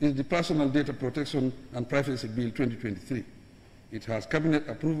is the Personal Data Protection and Privacy Bill 2023. It has Cabinet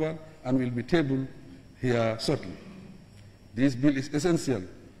approval and will be tabled here shortly. This bill is essential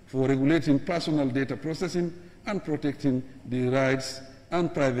for regulating personal data processing and protecting the rights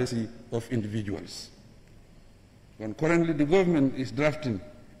and privacy of individuals. Concurrently, the government is drafting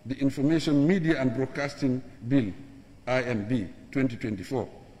the Information Media and Broadcasting Bill, IMB 2024.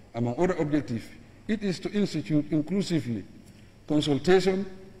 Among other objectives, it is to institute inclusively consultation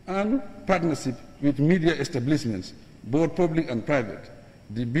and partnership with media establishments, both public and private.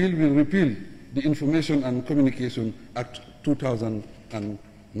 The bill will repeal the Information and Communication Act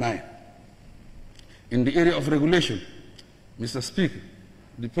 2009. In the area of regulation, Mr. Speaker,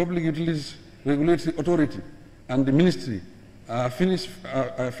 the Public Utilities Regulatory Authority and the Ministry are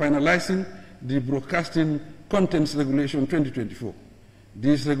finalizing the Broadcasting Contents Regulation 2024.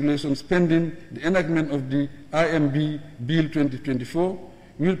 These regulations, pending the enactment of the IMB Bill 2024,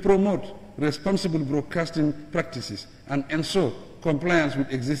 will promote responsible broadcasting practices and ensure compliance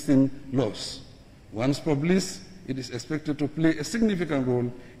with existing laws. Once published, it is expected to play a significant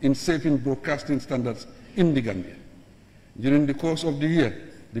role in shaping broadcasting standards in the Gambia. During the course of the year,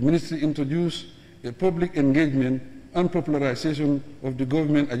 the Ministry introduced a public engagement and popularization of the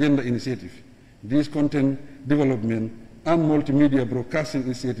government agenda initiative. This content development and multimedia broadcasting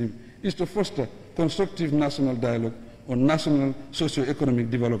initiative is to foster constructive national dialogue on national socio-economic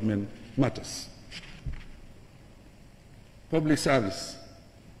development matters. Public service.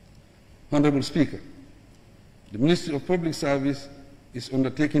 Honorable Speaker, the Ministry of Public Service is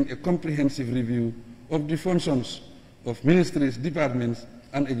undertaking a comprehensive review of the functions of ministries, departments,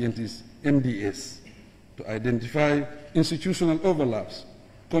 and agencies, MDAs, to identify institutional overlaps,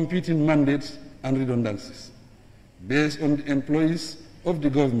 competing mandates, and redundancies. Based on the employees of the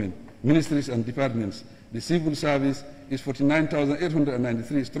government, ministries, and departments, the civil service is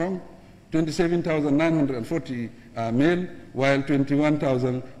 49,893 strong, 27,940 are male, while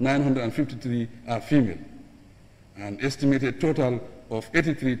 21,953 are female. An estimated total of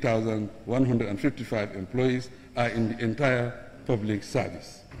 83,155 employees are in the entire public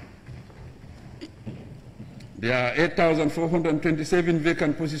service. There are 8,427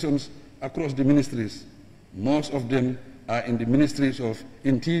 vacant positions across the ministries. Most of them are in the ministries of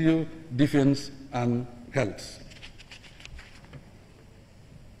Interior, Defense, and Health.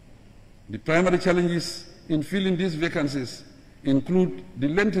 The primary challenges in filling these vacancies include the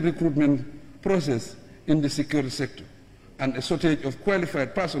lengthy recruitment process in the security sector and a shortage of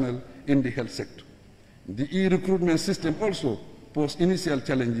qualified personnel in the health sector. The e-recruitment system also posed initial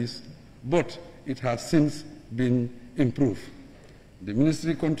challenges, but it has since been improved. The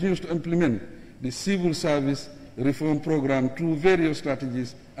ministry continues to implement the civil service reform program through various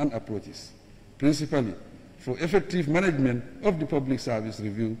strategies and approaches, principally for effective management of the public service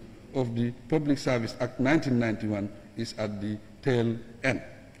review of the Public Service Act 1991 is at the tail end.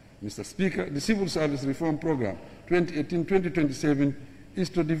 Mr. Speaker, the Civil Service Reform Program 2018-2027 is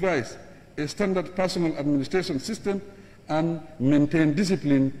to devise a standard personal administration system and maintain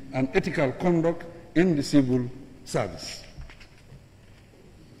discipline and ethical conduct in the civil service.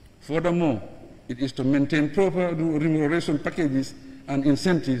 Furthermore, it is to maintain proper remuneration packages and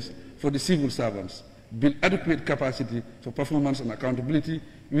incentives for the civil servants, build adequate capacity for performance and accountability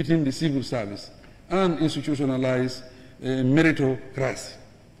within the civil service, and institutionalize meritocracy.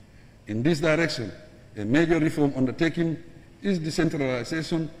 In this direction, a major reform undertaking is the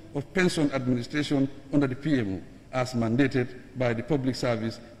centralization of pension administration under the PMO, as mandated by the Public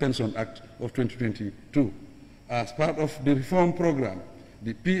Service Pension Act of 2022. As part of the reform program,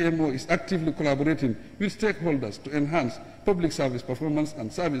 the PMO is actively collaborating with stakeholders to enhance public service performance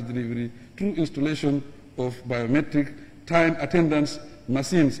and service delivery through installation of biometric time attendance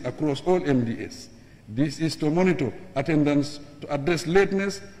machines across all MDAs. This is to monitor attendance to address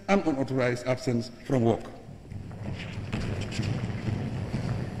lateness and unauthorized absence from work.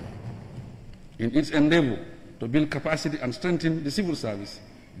 In its endeavor to build capacity and strengthen the civil service,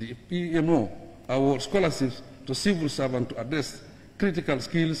 the PMO awards scholarships to civil servants to address critical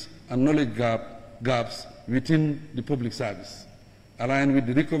skills and knowledge gaps within the public service. Aligned with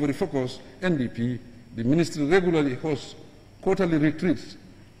the Recovery Focus NDP, the ministry regularly hosts quarterly retreats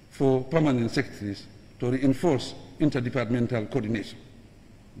for permanent secretaries to reinforce interdepartmental coordination.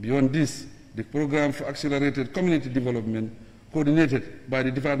 Beyond this, the Program for Accelerated Community Development, coordinated by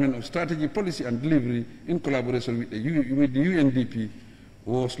the Department of Strategy, Policy and Delivery in collaboration with the UNDP,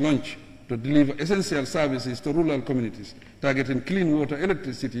 was launched to deliver essential services to rural communities, targeting clean water,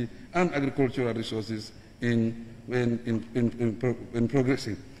 electricity, and agricultural resources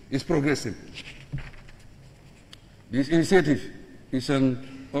progressing. This initiative is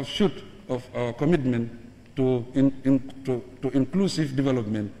an offshoot of our commitment to inclusive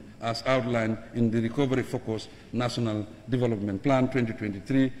development as outlined in the Recovery Focus National Development Plan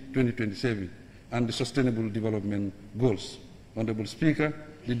 2023-2027 and the Sustainable Development Goals. Honorable Speaker,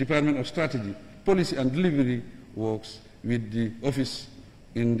 the Department of Strategy, Policy and Delivery works with the Office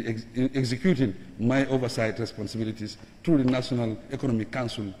in executing my oversight responsibilities through the National Economic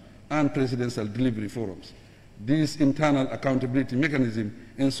Council and Presidential Delivery Forums. This internal accountability mechanism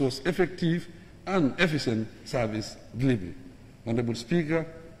ensures effective and efficient service delivery. Honorable Speaker,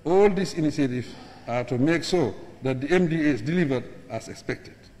 all these initiatives are to make sure that the MDA is delivered as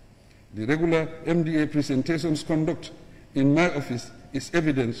expected. The regular MDA presentations conducted in my office is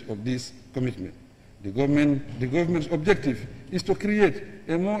evidence of this commitment. The government's objective is to create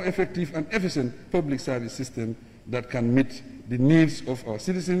a more effective and efficient public service system that can meet the needs of our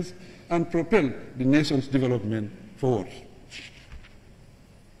citizens and propel the nation's development forward.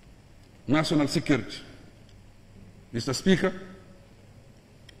 National security. Mr. Speaker,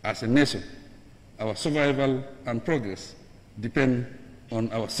 as a nation, our survival and progress depend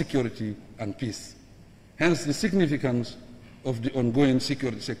on our security and peace. Hence the significance of the ongoing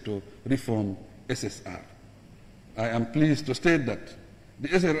security sector reform, SSR. I am pleased to state that the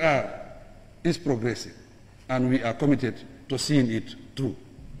SSR is progressing and we are committed to seeing it through.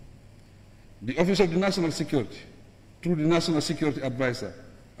 The Office of the National Security, through the National Security Advisor,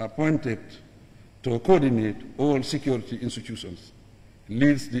 appointed to coordinate all security institutions,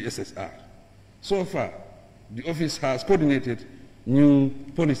 leads the SSR. So far, the office has coordinated new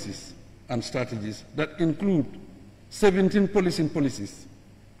policies and strategies that include 17 policing policies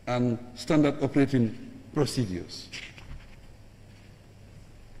and standard operating procedures.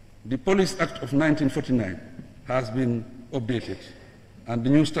 The Police Act of 1949 has been updated and the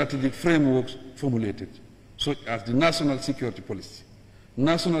new strategic frameworks formulated, such as the National Security Policy,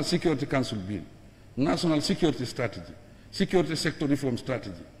 National Security Council Bill, National Security Strategy, Security Sector Reform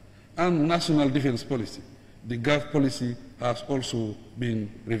Strategy, and National Defense Policy. The GAF policy has also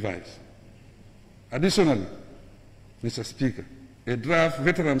been revised. Additionally, Mr. Speaker, a draft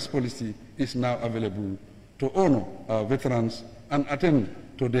veterans policy is now available to honor our veterans and attend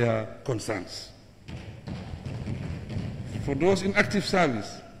to their concerns. For those in active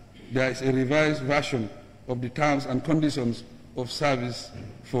service, there is a revised version of the terms and conditions of service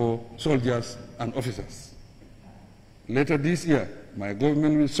for soldiers and officers. Later this year, my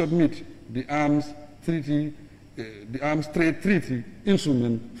government will submit the arms trade treaty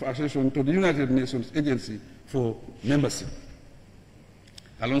instrument for accession to the United Nations Agency for membership.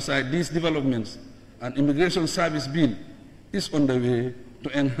 Alongside these developments, an immigration service bill is on the way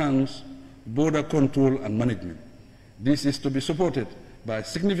to enhance border control and management. This is to be supported by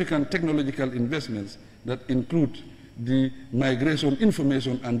significant technological investments that include the Migration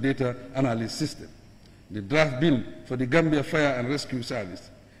Information and Data Analysis System. The draft bill for the Gambia Fire and Rescue Service,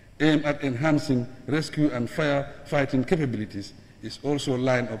 aimed at enhancing rescue and firefighting capabilities, is also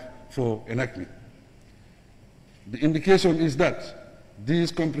lined up for enactment. The indication is that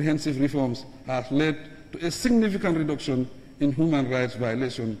these comprehensive reforms have led to a significant reduction in human rights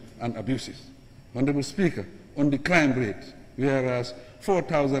violations and abuses. Honorable Speaker, on the crime rate, whereas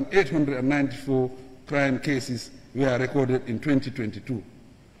 4,894 crime cases were recorded in 2022,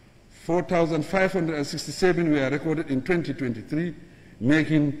 4,567 were recorded in 2023,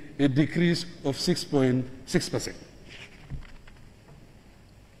 making a decrease of 6.6%.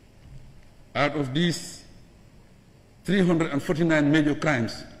 Out of these, 349 major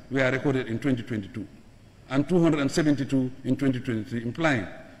crimes were recorded in 2022 and 272 in 2023, implying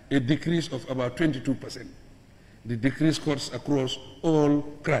a decrease of about 22%. The decrease cuts across all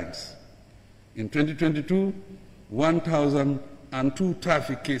crimes. In 2022, 1,002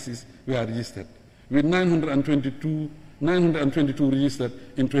 traffic cases were registered, with 922 registered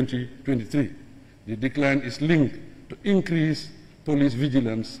in 2023. The decline is linked to increased police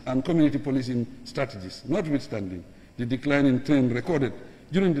vigilance and community policing strategies. Notwithstanding the decline in trend recorded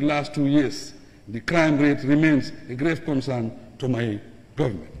during the last 2 years, the crime rate remains a grave concern to my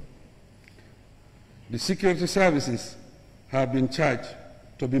government. The security services have been charged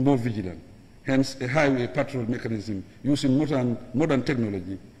to be more vigilant. Hence, a highway patrol mechanism using modern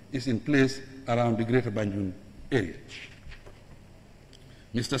technology is in place around the Greater Banjul area.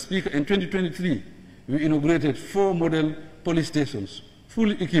 Mr. Speaker, in 2023, we inaugurated 4 model police stations,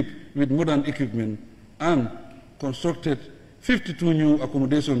 fully equipped with modern equipment, and constructed 52 new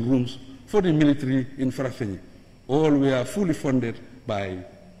accommodation rooms for the military in Farafenni. All were fully funded by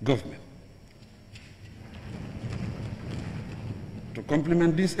government. To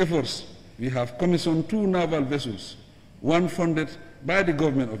complement these efforts, we have commissioned 2 naval vessels, one funded by the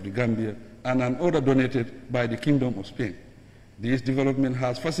government of the Gambia and another donated by the Kingdom of Spain. This development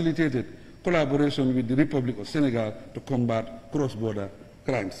has facilitated collaboration with the Republic of Senegal to combat cross-border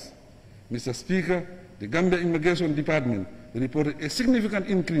crimes. Mr. Speaker, the Gambia Immigration Department reported a significant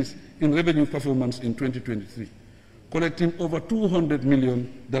increase in revenue performance in 2023, collecting over $200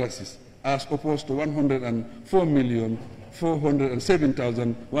 million as opposed to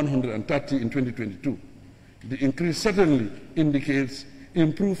 $104,407,130 in 2022. The increase certainly indicates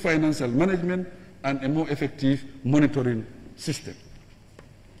improved financial management and a more effective monitoring system.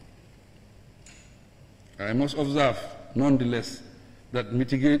 I must observe, nonetheless, that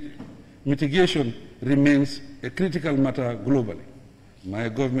mitigation remains a critical matter globally. My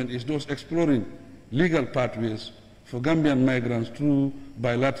government is thus exploring legal pathways for Gambian migrants through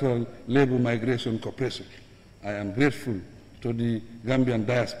bilateral labor migration cooperation. I am grateful to the Gambian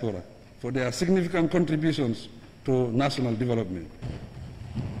diaspora for their significant contributions to national development.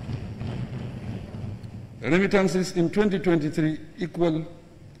 Remittances in 2023 equal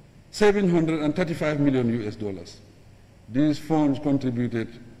 $735 million. These funds contributed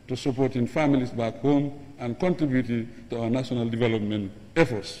to supporting families back home and contributed to our national development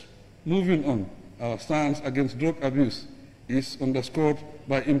efforts. Moving on, our stance against drug abuse is underscored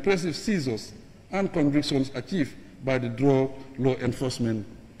by impressive seizures and convictions achieved by the Drug Law Enforcement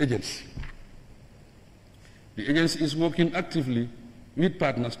Agency. The agency is working actively with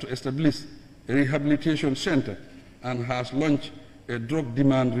partners to establish a rehabilitation center and has launched a drug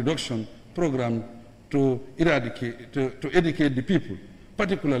demand reduction program to educate the people,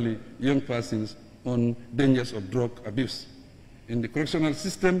 particularly young persons, on dangers of drug abuse. In the correctional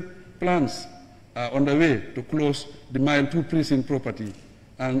system, plans are underway to close the Mile 2 precinct property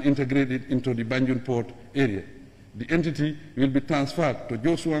and integrate it into the Banjul Port area. The entity will be transferred to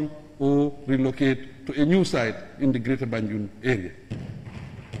Josuang or relocate to a new site in the Greater Banjul area.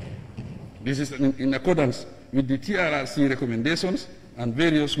 This is in accordance with the TRRC recommendations and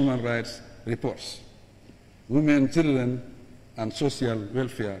various human rights reports. Women, children, and social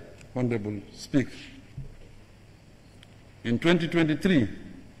welfare, Honorable Speaker. In 2023,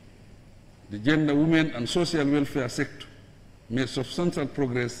 the gender, women, and social welfare sector made substantial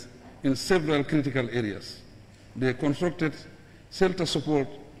progress in several critical areas. They constructed shelter support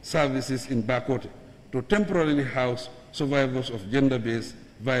services in Bakote to temporarily house survivors of gender-based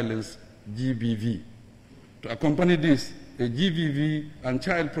violence, GBV. To accompany this, a GBV and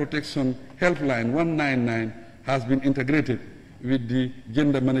Child Protection Helpline 199 has been integrated with the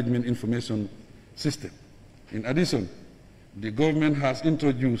Gender Management Information System. In addition, the government has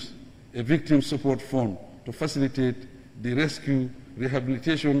introduced a victim support fund to facilitate the rescue,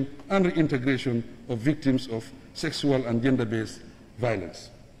 rehabilitation, and reintegration of victims of sexual and gender-based violence.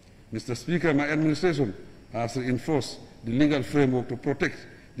 Mr. Speaker, my administration has reinforced the legal framework to protect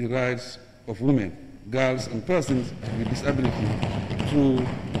the rights of women, girls, and persons with disability through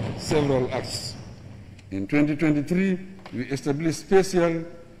several acts. In 2023, we established special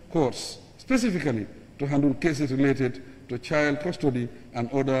courts specifically to handle cases related to child custody and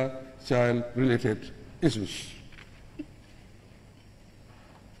other child-related issues.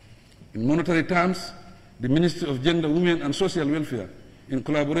 In monetary terms, the Ministry of Gender, Women and Social Welfare, in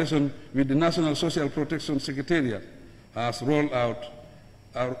collaboration with the National Social Protection Secretariat, has rolled out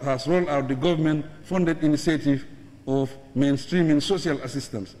the government-funded initiative of mainstreaming social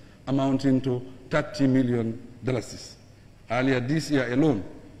assistance amounting to $30 million. Earlier this year alone,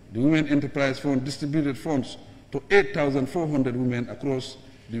 the Women Enterprise Fund distributed funds to 8,400 women across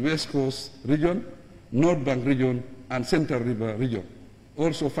the West Coast region, North Bank region, and Central River region.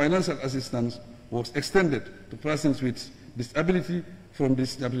 Also, financial assistance was extended to persons with disability from the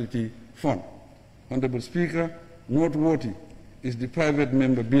Disability Fund. Honorable Speaker, noteworthy is the private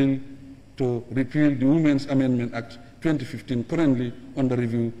member bill to repeal the Women's Amendment Act 2015, currently under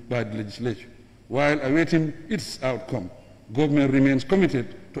review by the legislature. While awaiting its outcome, government remains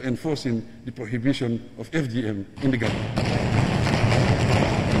committed to enforcing the prohibition of FGM in the Gambia.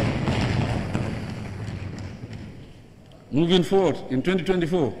 Moving forward, in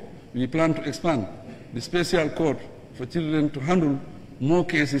 2024, we plan to expand the special court for children to handle more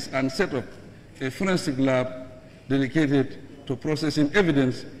cases and set up a forensic lab dedicated to processing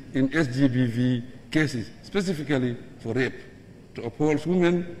evidence in SGBV cases, specifically for rape. To uphold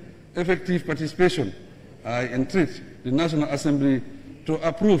women's effective participation, I entreat the National Assembly to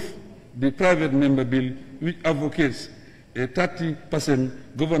approve the private member bill which advocates a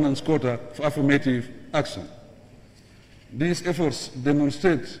 30% governance quota for affirmative action. These efforts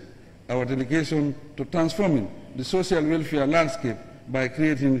demonstrate our dedication to transforming the social welfare landscape by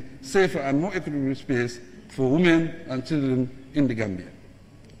creating safer and more equitable space for women and children in the Gambia.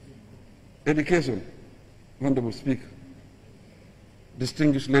 Education, Honorable Speaker,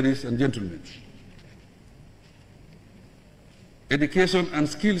 distinguished ladies and gentlemen. Education and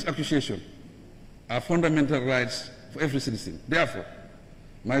skills acquisition are fundamental rights for every citizen. Therefore,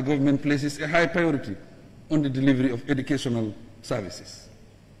 my government places a high priority on the delivery of educational services.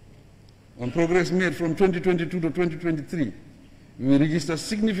 On progress made from 2022 to 2023, we registered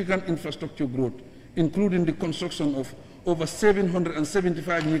significant infrastructure growth, including the construction of over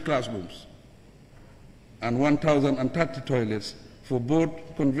 775 new classrooms and 1,030 toilets for both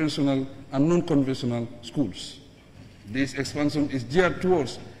conventional and non-conventional schools. This expansion is geared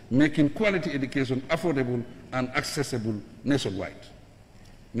towards making quality education affordable and accessible nationwide.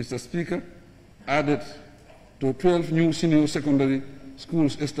 Mr. Speaker, added to 12 new senior secondary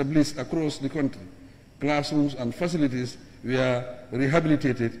schools established across the country, classrooms and facilities were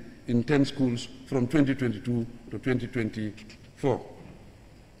rehabilitated in 10 schools from 2022 to 2024.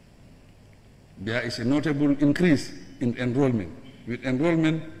 There is a notable increase in enrollment, with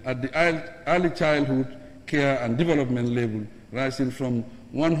enrollment at the early childhood care and development level rising from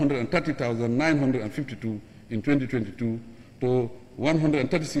 130,952 in 2022 to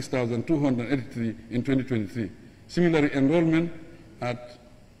 136,283 in 2023. Similarly, enrollment at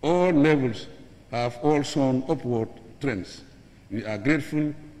all levels have all shown upward trends. We are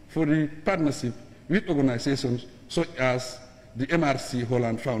grateful for the partnership with organizations such as the MRC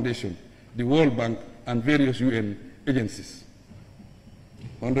Holland Foundation, the World Bank, and various UN agencies.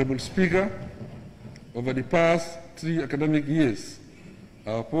 Honorable Speaker, over the past 3 academic years,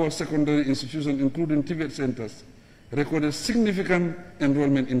 our post-secondary institutions, including Tibet centers, recorded significant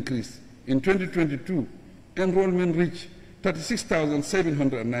enrollment increase. In 2022, enrollment reached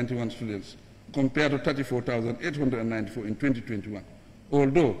 36,791 students, compared to 34,894 in 2021,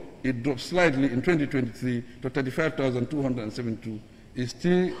 although it dropped slightly in 2023 to 35,272. It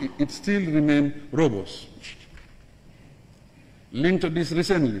still remains robust. Linked to this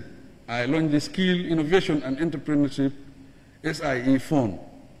recently, I launched the Skill, Innovation and Entrepreneurship SIE Fund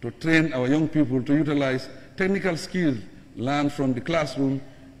to train our young people to utilize technical skills learned from the classroom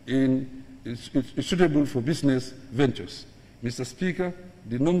is suitable for business ventures. Mr. Speaker,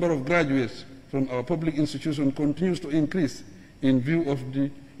 the number of graduates from our public institutions continues to increase in view of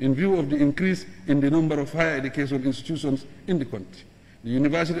the increase in the number of higher education institutions in the country. The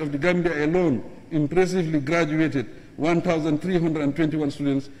University of the Gambia alone impressively graduated 1,321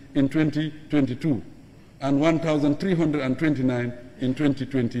 students in 2022 and 1,329 in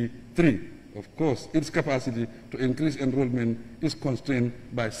 2023. Of course, its capacity to increase enrollment is constrained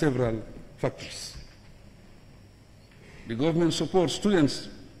by several factors. The government supports students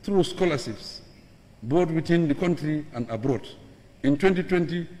through scholarships, both within the country and abroad. In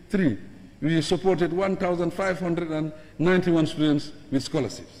 2023, we supported 1,591 students with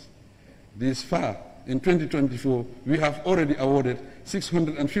scholarships. This far, in 2024, we have already awarded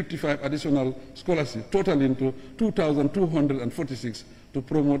 655 additional scholarships, totaling to 2,246 to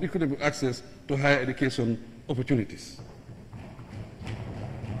promote equitable access to higher education opportunities.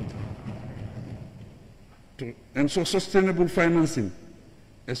 To ensure sustainable financing,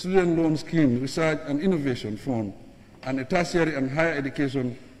 a student loan scheme, research and innovation fund, and a tertiary and higher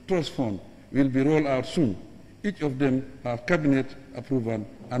education trust fund will be rolled out soon. Each of them have cabinet approval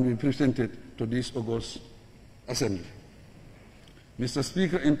and will be presented to this August Assembly. Mr.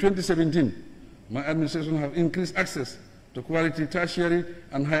 Speaker, in 2017, my administration has increased access to quality tertiary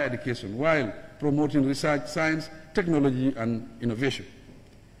and higher education while promoting research, science, technology, and innovation.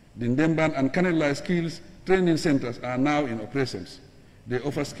 The Ndemban and Kanela Skills Training Centers are now in operations. They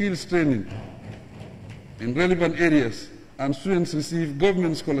offer skills training in relevant areas, and students receive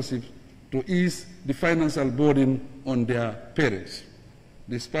government scholarships to ease the financial burden on their parents.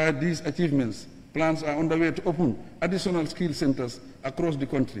 Despite these achievements, plans are underway to open additional skill centers across the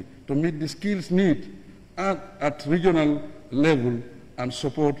country to meet the skills need at regional level and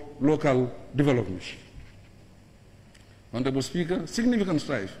support local development. Honorable Speaker, significant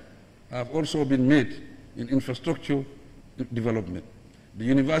strides have also been made in infrastructure development. The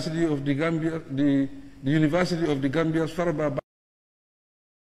University of the Gambia's Faraba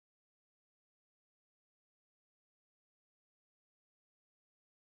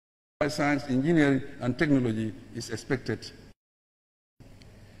Science, Engineering and Technology is expected.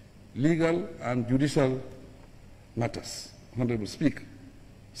 Legal and judicial matters. Honorable Speaker,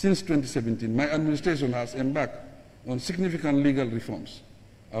 since 2017, my administration has embarked on significant legal reforms.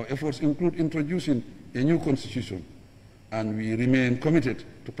 Our efforts include introducing a new constitution, and we remain committed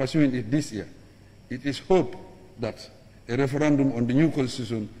to pursuing it this year. It is hoped that a referendum on the new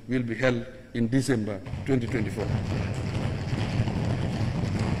constitution will be held in December 2024.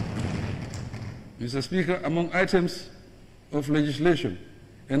 Mr. Speaker, among items of legislation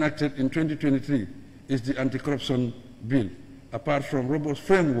enacted in 2023 is the anti-corruption bill, apart from robust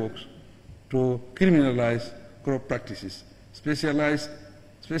frameworks to criminalize corrupt practices. Specialized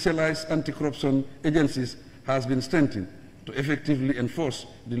anti-corruption agencies has been strengthened to effectively enforce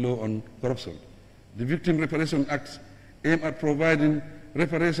the law on corruption. The Victim Reparation Act aimed at providing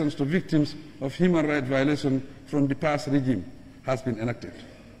reparations to victims of human rights violations from the past regime has been enacted.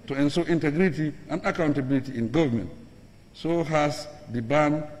 To ensure integrity and accountability in government, so has the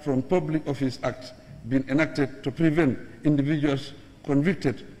Ban from Public Office Act been enacted to prevent individuals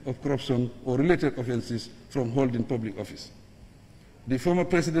convicted of corruption or related offences from holding public office. The former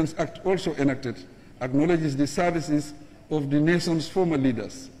President's Act, also enacted, acknowledges the services of the nation's former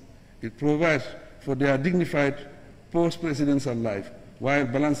leaders. It provides for their dignified post-presidential life while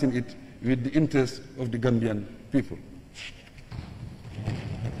balancing it with the interests of the Gambian people.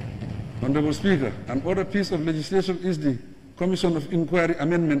 Honorable Speaker, another piece of legislation is the Commission of Inquiry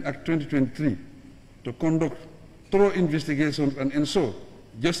Amendment Act 2023 to conduct thorough investigations and ensure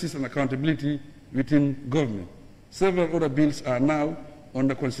justice and accountability within government. Several other bills are now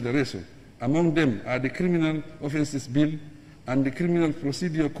under consideration. Among them are the Criminal Offences Bill and the Criminal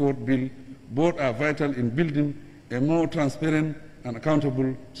Procedure Code Bill. Both are vital in building a more transparent and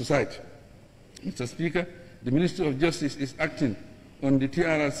accountable society. Mr. Speaker, the Ministry of Justice is acting on the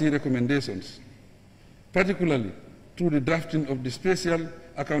TRRC recommendations, particularly through the drafting of the Special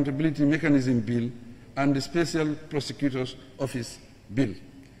Accountability Mechanism Bill and the Special Prosecutor's Office Bill.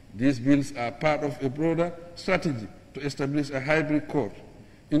 These bills are part of a broader strategy to establish a hybrid court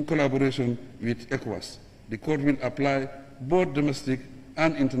in collaboration with ECOWAS. The court will apply both domestic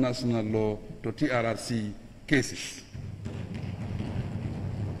and international law to TRRC cases.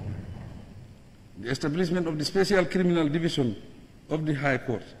 The establishment of the Special Criminal Division of the High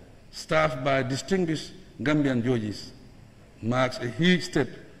Court, staffed by distinguished Gambian judges, marks a huge step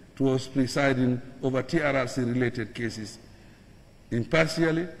towards presiding over TRRC-related cases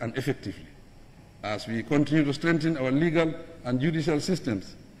impartially and effectively. As we continue to strengthen our legal and judicial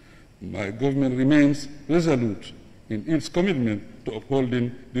systems, my government remains resolute in its commitment to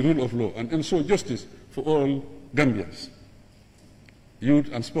upholding the rule of law and ensure justice for all Gambians. Youth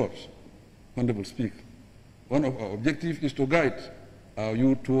and sports. Honorable Speaker, one of our objectives is to guide our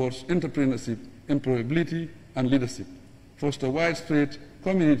youth towards entrepreneurship, employability, and leadership, foster widespread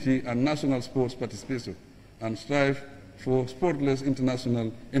community and national sports participation, and strive for spotless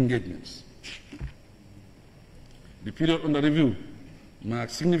international engagements. The period under review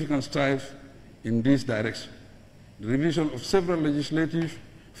marks significant strides in this direction. The revision of several legislative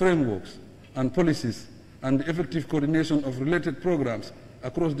frameworks and policies and the effective coordination of related programs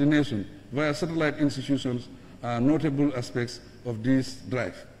across the nation via satellite institutions are notable aspects of this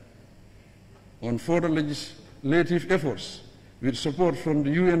drive. On further legislative efforts, with support from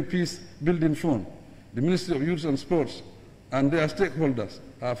the UN Peace Building Fund, the Ministry of Youth and Sports and their stakeholders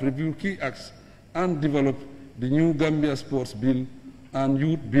have reviewed key acts and developed the new Gambia Sports Bill and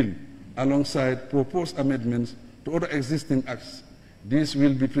Youth Bill, alongside proposed amendments to other existing acts. These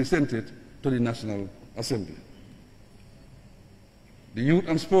will be presented to the National Assembly. The Youth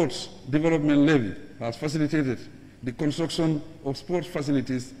and Sports Development Levy has facilitated the construction of sports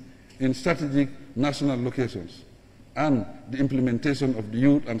facilities in strategic national locations and the implementation of the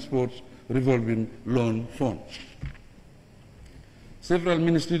Youth and Sports Revolving Loan Fund. Several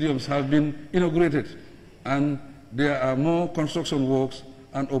mini stadiums have been inaugurated, and there are more construction works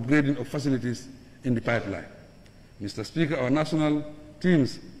and upgrading of facilities in the pipeline. Mr. Speaker, our national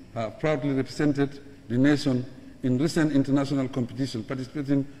teams have proudly represented the nation in recent international competition,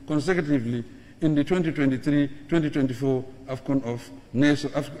 participating consecutively in the 2023-2024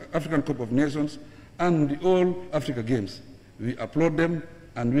 African Cup of Nations and the All Africa Games. We applaud them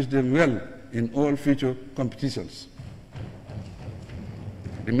and wish them well in all future competitions.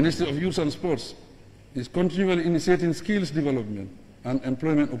 The Ministry of Youth and Sports is continually initiating skills development and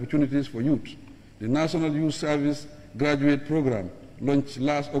employment opportunities for youth. The National Youth Service Graduate Program, launched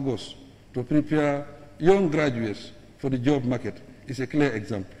last August to prepare young graduates for the job market, is a clear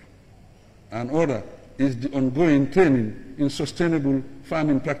example. Another is the ongoing training in sustainable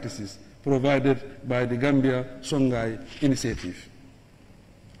farming practices provided by the Gambia Songhai Initiative.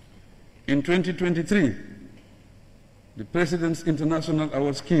 In 2023, the President's International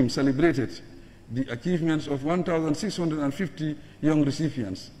Award Scheme celebrated the achievements of 1,650 young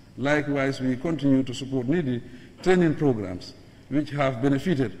recipients. Likewise, we continue to support needy training programs which have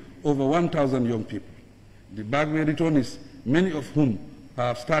benefited over 1,000 young people. The backward returnees, many of whom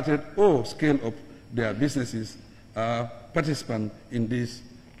have started or scaled up their businesses, are participants in these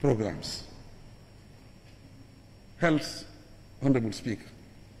programs. Health, Honorable Speaker.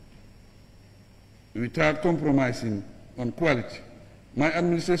 Without compromising on quality, my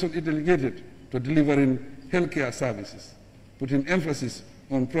administration is dedicated to delivering healthcare services, putting emphasis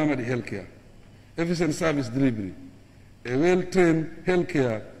on primary healthcare, efficient service delivery, a well-trained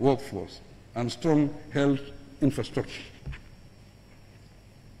healthcare workforce, and strong health infrastructure.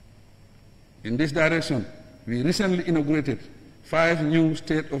 In this direction, we recently inaugurated 5 new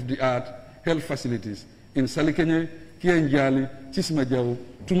state-of-the-art health facilities in Salikenye, Kianjali, Chismajau,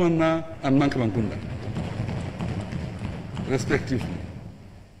 Tumanna, and Mankamangunda, respectively.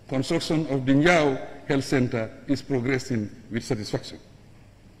 Construction of the Njau Health Center is progressing with satisfaction.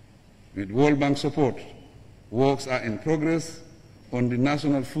 With World Bank support, works are in progress on the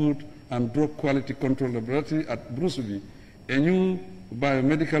National Food and Drug Quality Control Laboratory at Brusubi, a new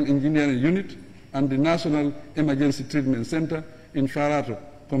biomedical engineering unit, and the National Emergency Treatment Center in Farato.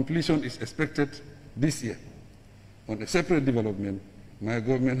 Completion is expected this year. On a separate development, my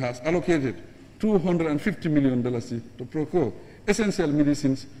government has allocated $250 million to procure essential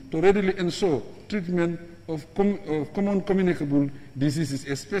medicines to readily ensure treatment of common communicable diseases,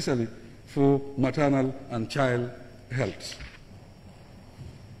 especially for maternal and child health.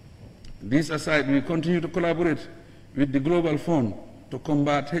 This aside, we continue to collaborate with the Global Fund to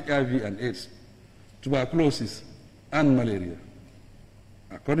combat HIV and AIDS, tuberculosis, and malaria.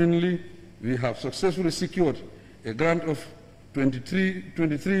 Accordingly, we have successfully secured a grant of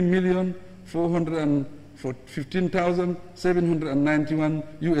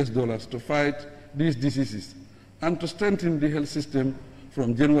 $23,415,791 to fight these diseases and to strengthen the health system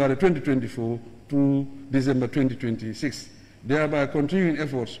from January 2024 to December 2026, thereby continuing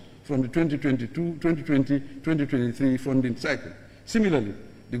efforts from the 2020-2023 funding cycle. Similarly,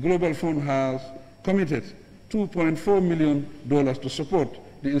 the Global Fund has committed $2.4 million to support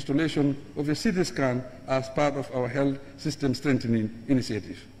the installation of a CT scan as part of our health system strengthening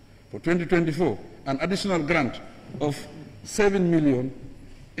initiative. For 2024, an additional grant of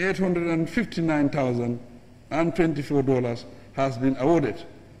 $7,859,024 has been awarded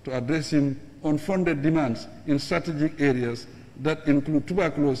to addressing unfunded demands in strategic areas that include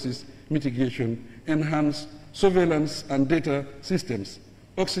tuberculosis mitigation, enhanced surveillance and data systems,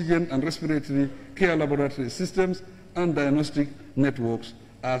 oxygen and respiratory care laboratory systems, and diagnostic networks,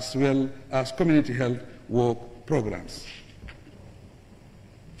 as well as community health work programs.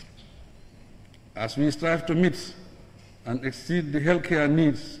 As we strive to meet and exceed the healthcare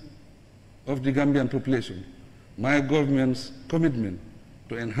needs of the Gambian population, my government's commitment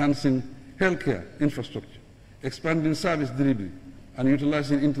to enhancing healthcare infrastructure, expanding service delivery, and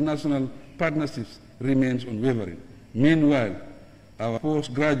utilizing international partnerships remains unwavering. Meanwhile, our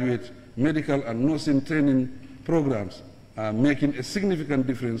postgraduate medical and nursing training programs are making a significant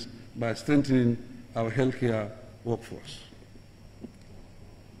difference by strengthening our healthcare workforce.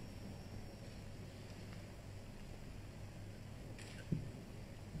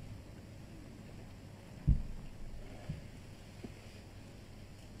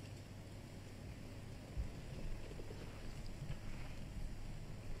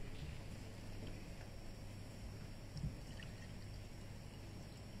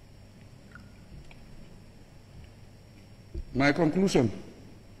 My conclusion,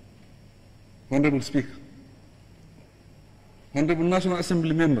 Honorable Speaker, Honorable National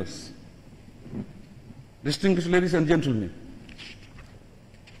Assembly members, distinguished ladies and gentlemen,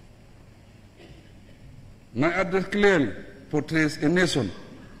 my address clearly portrays a nation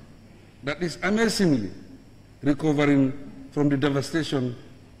that is amazingly recovering from the devastation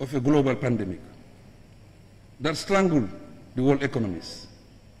of a global pandemic that strangled the world economies.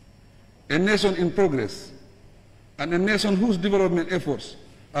 A nation in progress, and a nation whose development efforts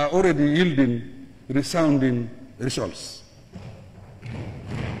are already yielding resounding results.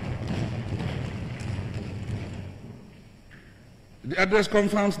 The address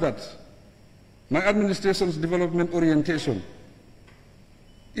confirms that my administration's development orientation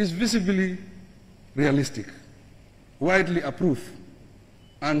is visibly realistic, widely approved,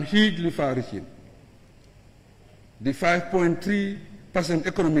 and hugely far-reaching. The 5.3%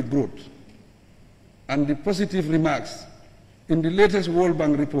 economic growth and the positive remarks in the latest World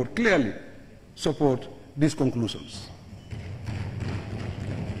Bank report clearly support these conclusions.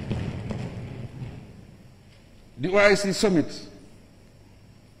 The OIC summit,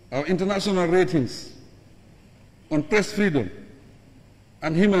 our international ratings on press freedom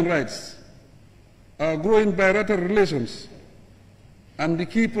and human rights, our growing bilateral relations, and the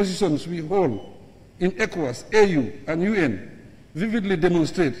key positions we hold in ECOWAS, AU, and UN vividly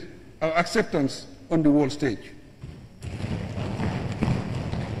demonstrate our acceptance on the world stage.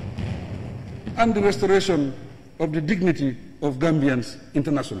 And the restoration of the dignity of Gambians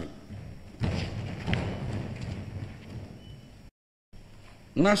internationally.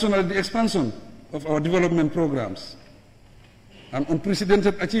 Nationally, the expansion of our development programs and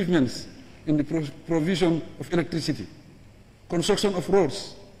unprecedented achievements in the provision of electricity, construction of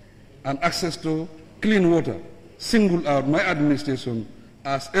roads, and access to clean water single out my administration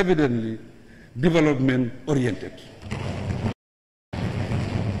as evidently development-oriented.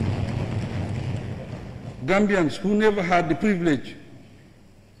 Gambians who never had the privilege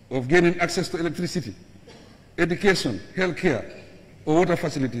of gaining access to electricity, education, healthcare, or water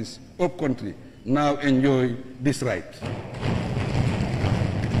facilities up-country now enjoy this right.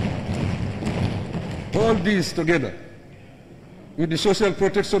 All these together with the social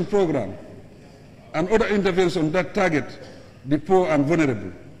protection program and other interventions that target the poor and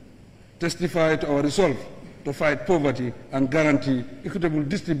vulnerable testify to our resolve to fight poverty and guarantee equitable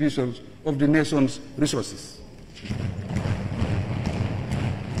distributions of the nation's resources.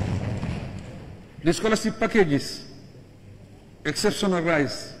 The scholarship packages, exceptional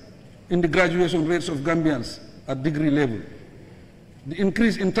rise in the graduation rates of Gambians at degree level, the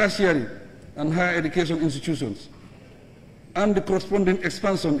increase in tertiary and higher education institutions, and the corresponding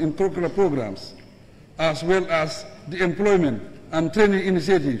expansion in curricular programs, as well as the employment and training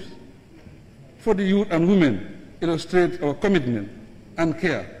initiatives for the youth and women, illustrate our commitment and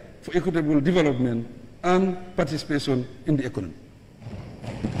care for equitable development and participation in the economy.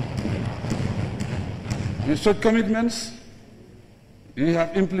 With such commitments, we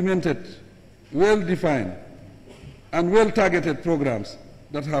have implemented well-defined and well-targeted programs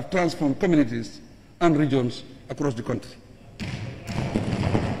that have transformed communities and regions across the country.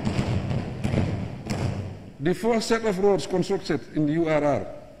 The first set of roads constructed in the URR,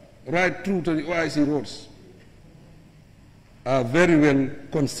 right through to the OIC roads, are very well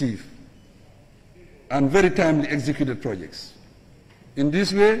conceived and very timely executed projects. In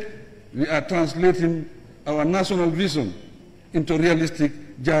this way, we are translating our national vision into realistic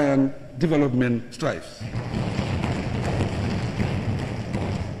giant development strides.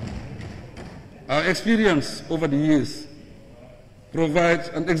 Our experience over the years provides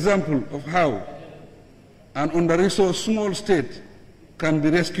an example of how an under-resourced small state can be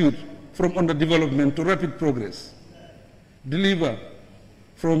rescued from underdevelopment to rapid progress deliver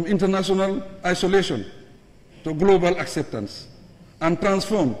from international isolation to global acceptance, and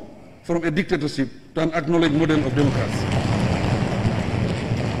transform from a dictatorship to an acknowledged model of democracy.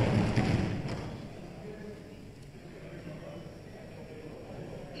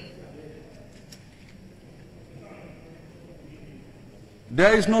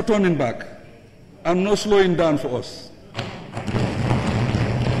 There is no turning back and no slowing down for us.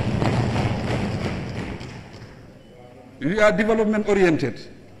 We are development-oriented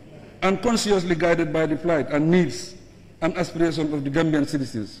and consciously guided by the plight and needs and aspirations of the Gambian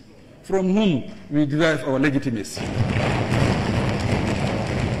citizens, from whom we derive our legitimacy.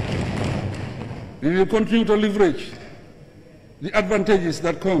 We will continue to leverage the advantages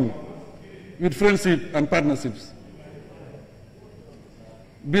that come with friendship and partnerships,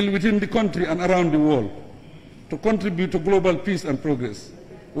 built within the country and around the world, to contribute to global peace and progress,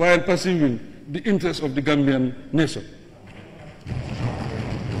 while pursuing the interests of the Gambian nation.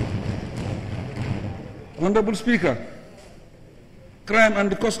 Honorable Speaker, crime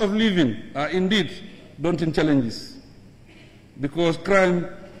and the cost of living are indeed daunting challenges, because crime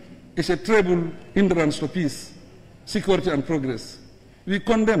is a treble hindrance to peace, security and progress. We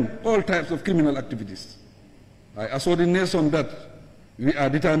condemn all types of criminal activities. I assure the nation that we are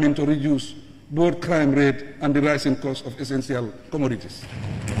determined to reduce both crime rate and the rising cost of essential commodities.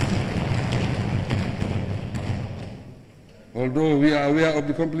 Although we are aware of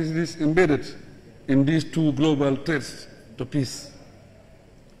the complexities embedded in these two global threats to peace,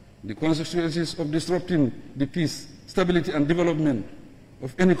 the consequences of disrupting the peace, stability and development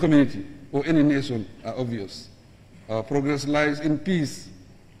of any community or any nation are obvious. Our progress lies in peace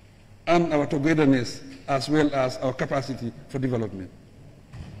and our togetherness, as well as our capacity for development.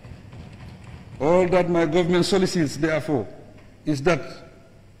 All that my government solicits, therefore, is that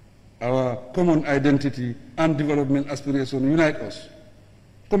our common identity and development aspiration unite us,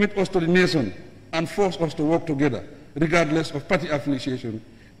 commit us to the nation, and force us to work together, regardless of party affiliation,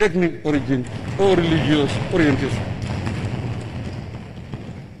 ethnic origin, or religious orientation.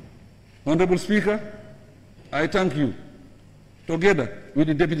 Honorable Speaker, I thank you, together with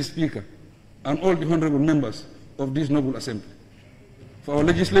the Deputy Speaker and all the honorable members of this noble assembly, for our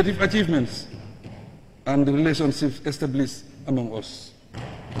legislative achievements and the relationships established among us.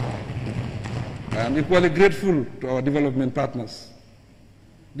 I am equally grateful to our development partners,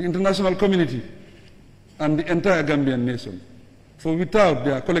 the international community, and the entire Gambian nation, for without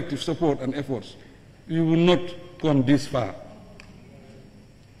their collective support and efforts, we will not come this far.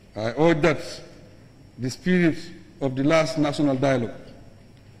 I urge that the spirit of the last national dialogue,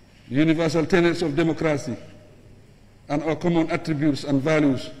 the universal tenets of democracy, and our common attributes and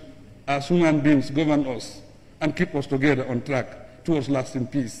values as human beings govern us and keep us together on track towards lasting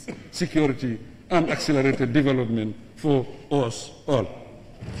peace, security, and accelerated development for us all.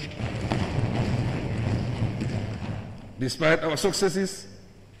 Despite our successes,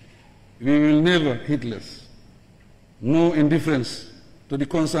 we will never heed less, no indifference to the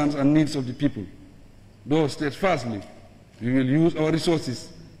concerns and needs of the people. Though steadfastly, we will use our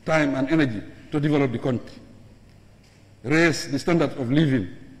resources, time and energy to develop the country, raise the standard of living,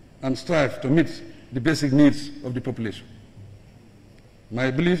 and strive to meet the basic needs of the population. My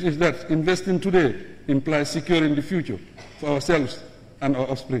belief is that investing today implies securing the future for ourselves and our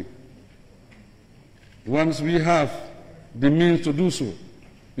offspring. Once we have the means to do so,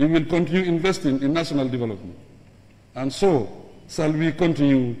 we will continue investing in national development, and so shall we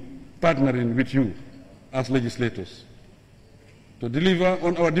continue partnering with you as legislators to deliver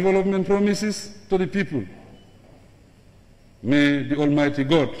on our development promises to the people. May the Almighty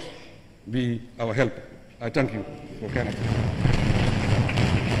God be our helper. I thank you for kind attention.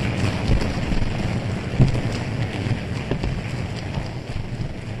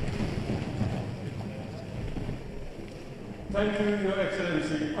 Thank you, Your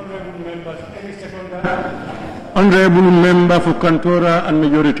Excellency. Honorable members, any seconder? Honorable Member for Kantora and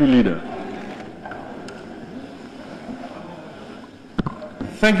Majority Leader.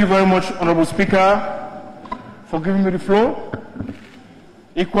 Thank you very much, Honorable Speaker, for giving me the floor.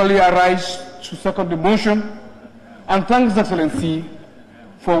 Equally, I rise to second the motion and thank His Excellency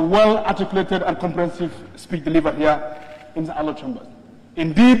for well-articulated and comprehensive speech delivered here in the Allo Chambers.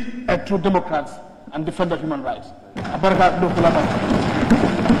 Indeed, a true Democrat and defender of human rights.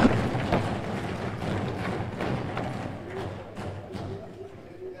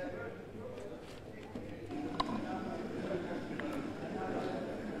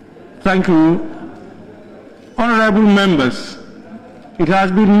 Thank you. Honorable members, it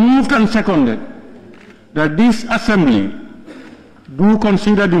has been moved and seconded that this Assembly do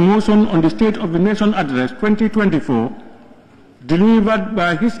consider the motion on the State of the Nation Address 2024 delivered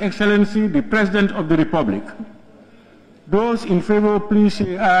by His Excellency, the President of the Republic. Those in favor, please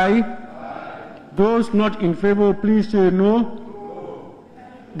say aye. Those not in favor, please say no.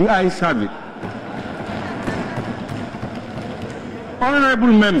 The ayes have it.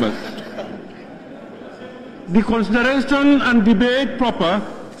 Honorable members, the consideration and debate proper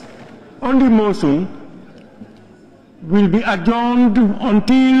on the motion will be adjourned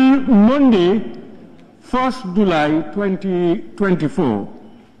until Monday, 1st July 2024,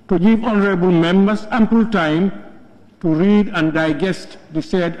 to give honorable members ample time to read and digest the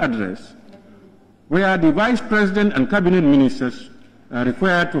said address, where the Vice President and Cabinet Ministers are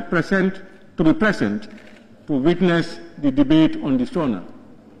required to be present to witness the debate on the SONA.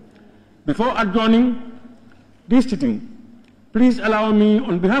 Before adjourning this sitting, please allow me,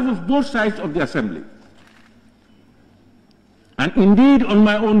 on behalf of both sides of the Assembly, and indeed on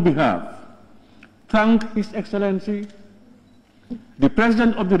my own behalf, thank His Excellency, the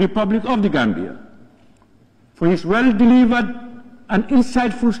President of the Republic of the Gambia, for his well-delivered and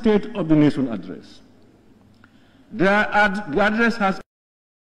insightful State of the Nation address. The address has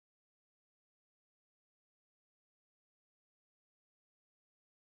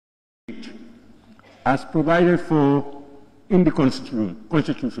as provided for in the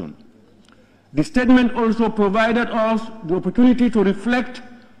Constitution. The statement also provided us the opportunity to reflect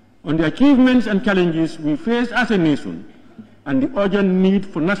on the achievements and challenges we face as a nation and the urgent need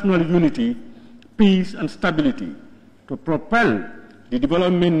for national unity, peace and stability to propel the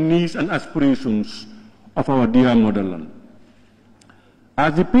development needs and aspirations of our dear motherland.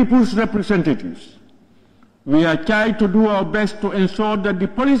 As the people's representatives, we are charged to do our best to ensure that the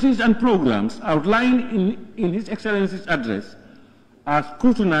policies and programs outlined in His Excellency's address are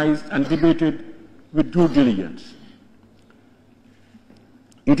scrutinized and debated with due diligence.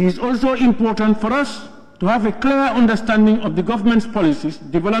 It is also important for us to have a clear understanding of the government's policies,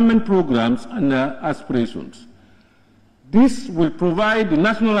 development programs, and aspirations. This will provide the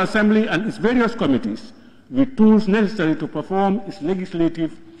National Assembly and its various committees with tools necessary to perform its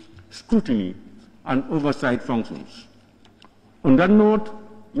legislative scrutiny and oversight functions. On that note,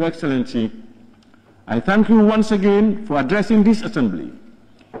 Your Excellency, I thank you once again for addressing this Assembly.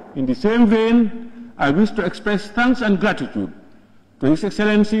 In the same vein, I wish to express thanks and gratitude to His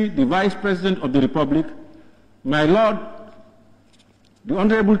Excellency, the Vice President of the Republic, my Lord, the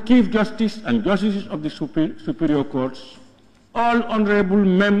Honorable Chief Justice and Justices of the Superior Courts, all honorable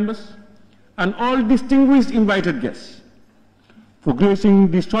members, and all distinguished invited guests for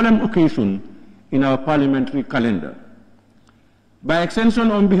gracing this solemn occasion in our parliamentary calendar. By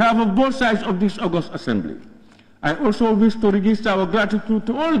extension, on behalf of both sides of this august assembly, I also wish to register our gratitude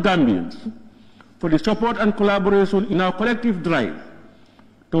to all Gambians for the support and collaboration in our collective drive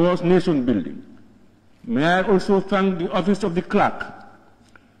towards nation building. May I also thank the Office of the Clerk,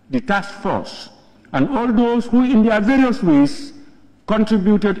 the Task Force, and all those who in their various ways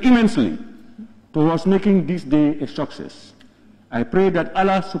contributed immensely towards making this day a success. I pray that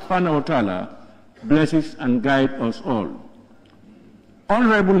Allah subhanahu wa ta'ala blesses and guide us all.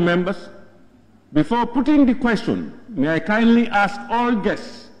 Honorable members, before putting the question, may I kindly ask all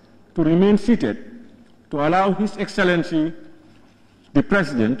guests to remain seated to allow His Excellency, the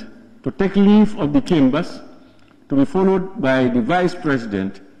President, to take leave of the chambers, to be followed by the Vice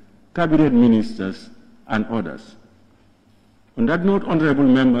President, Cabinet Ministers, and others. On that note, honorable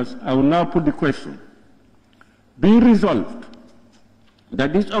members, I will now put the question. Be resolved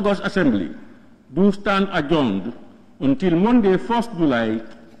that this August Assembly do stand adjourned until Monday, 1st July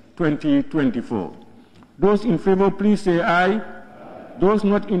 2024. Those in favor, please say aye. Those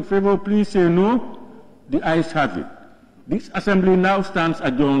not in favor, please say no. The ayes have it. This Assembly now stands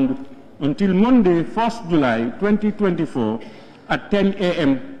adjourned until Monday, 1st July 2024 at 10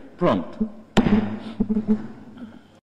 a.m. prompt.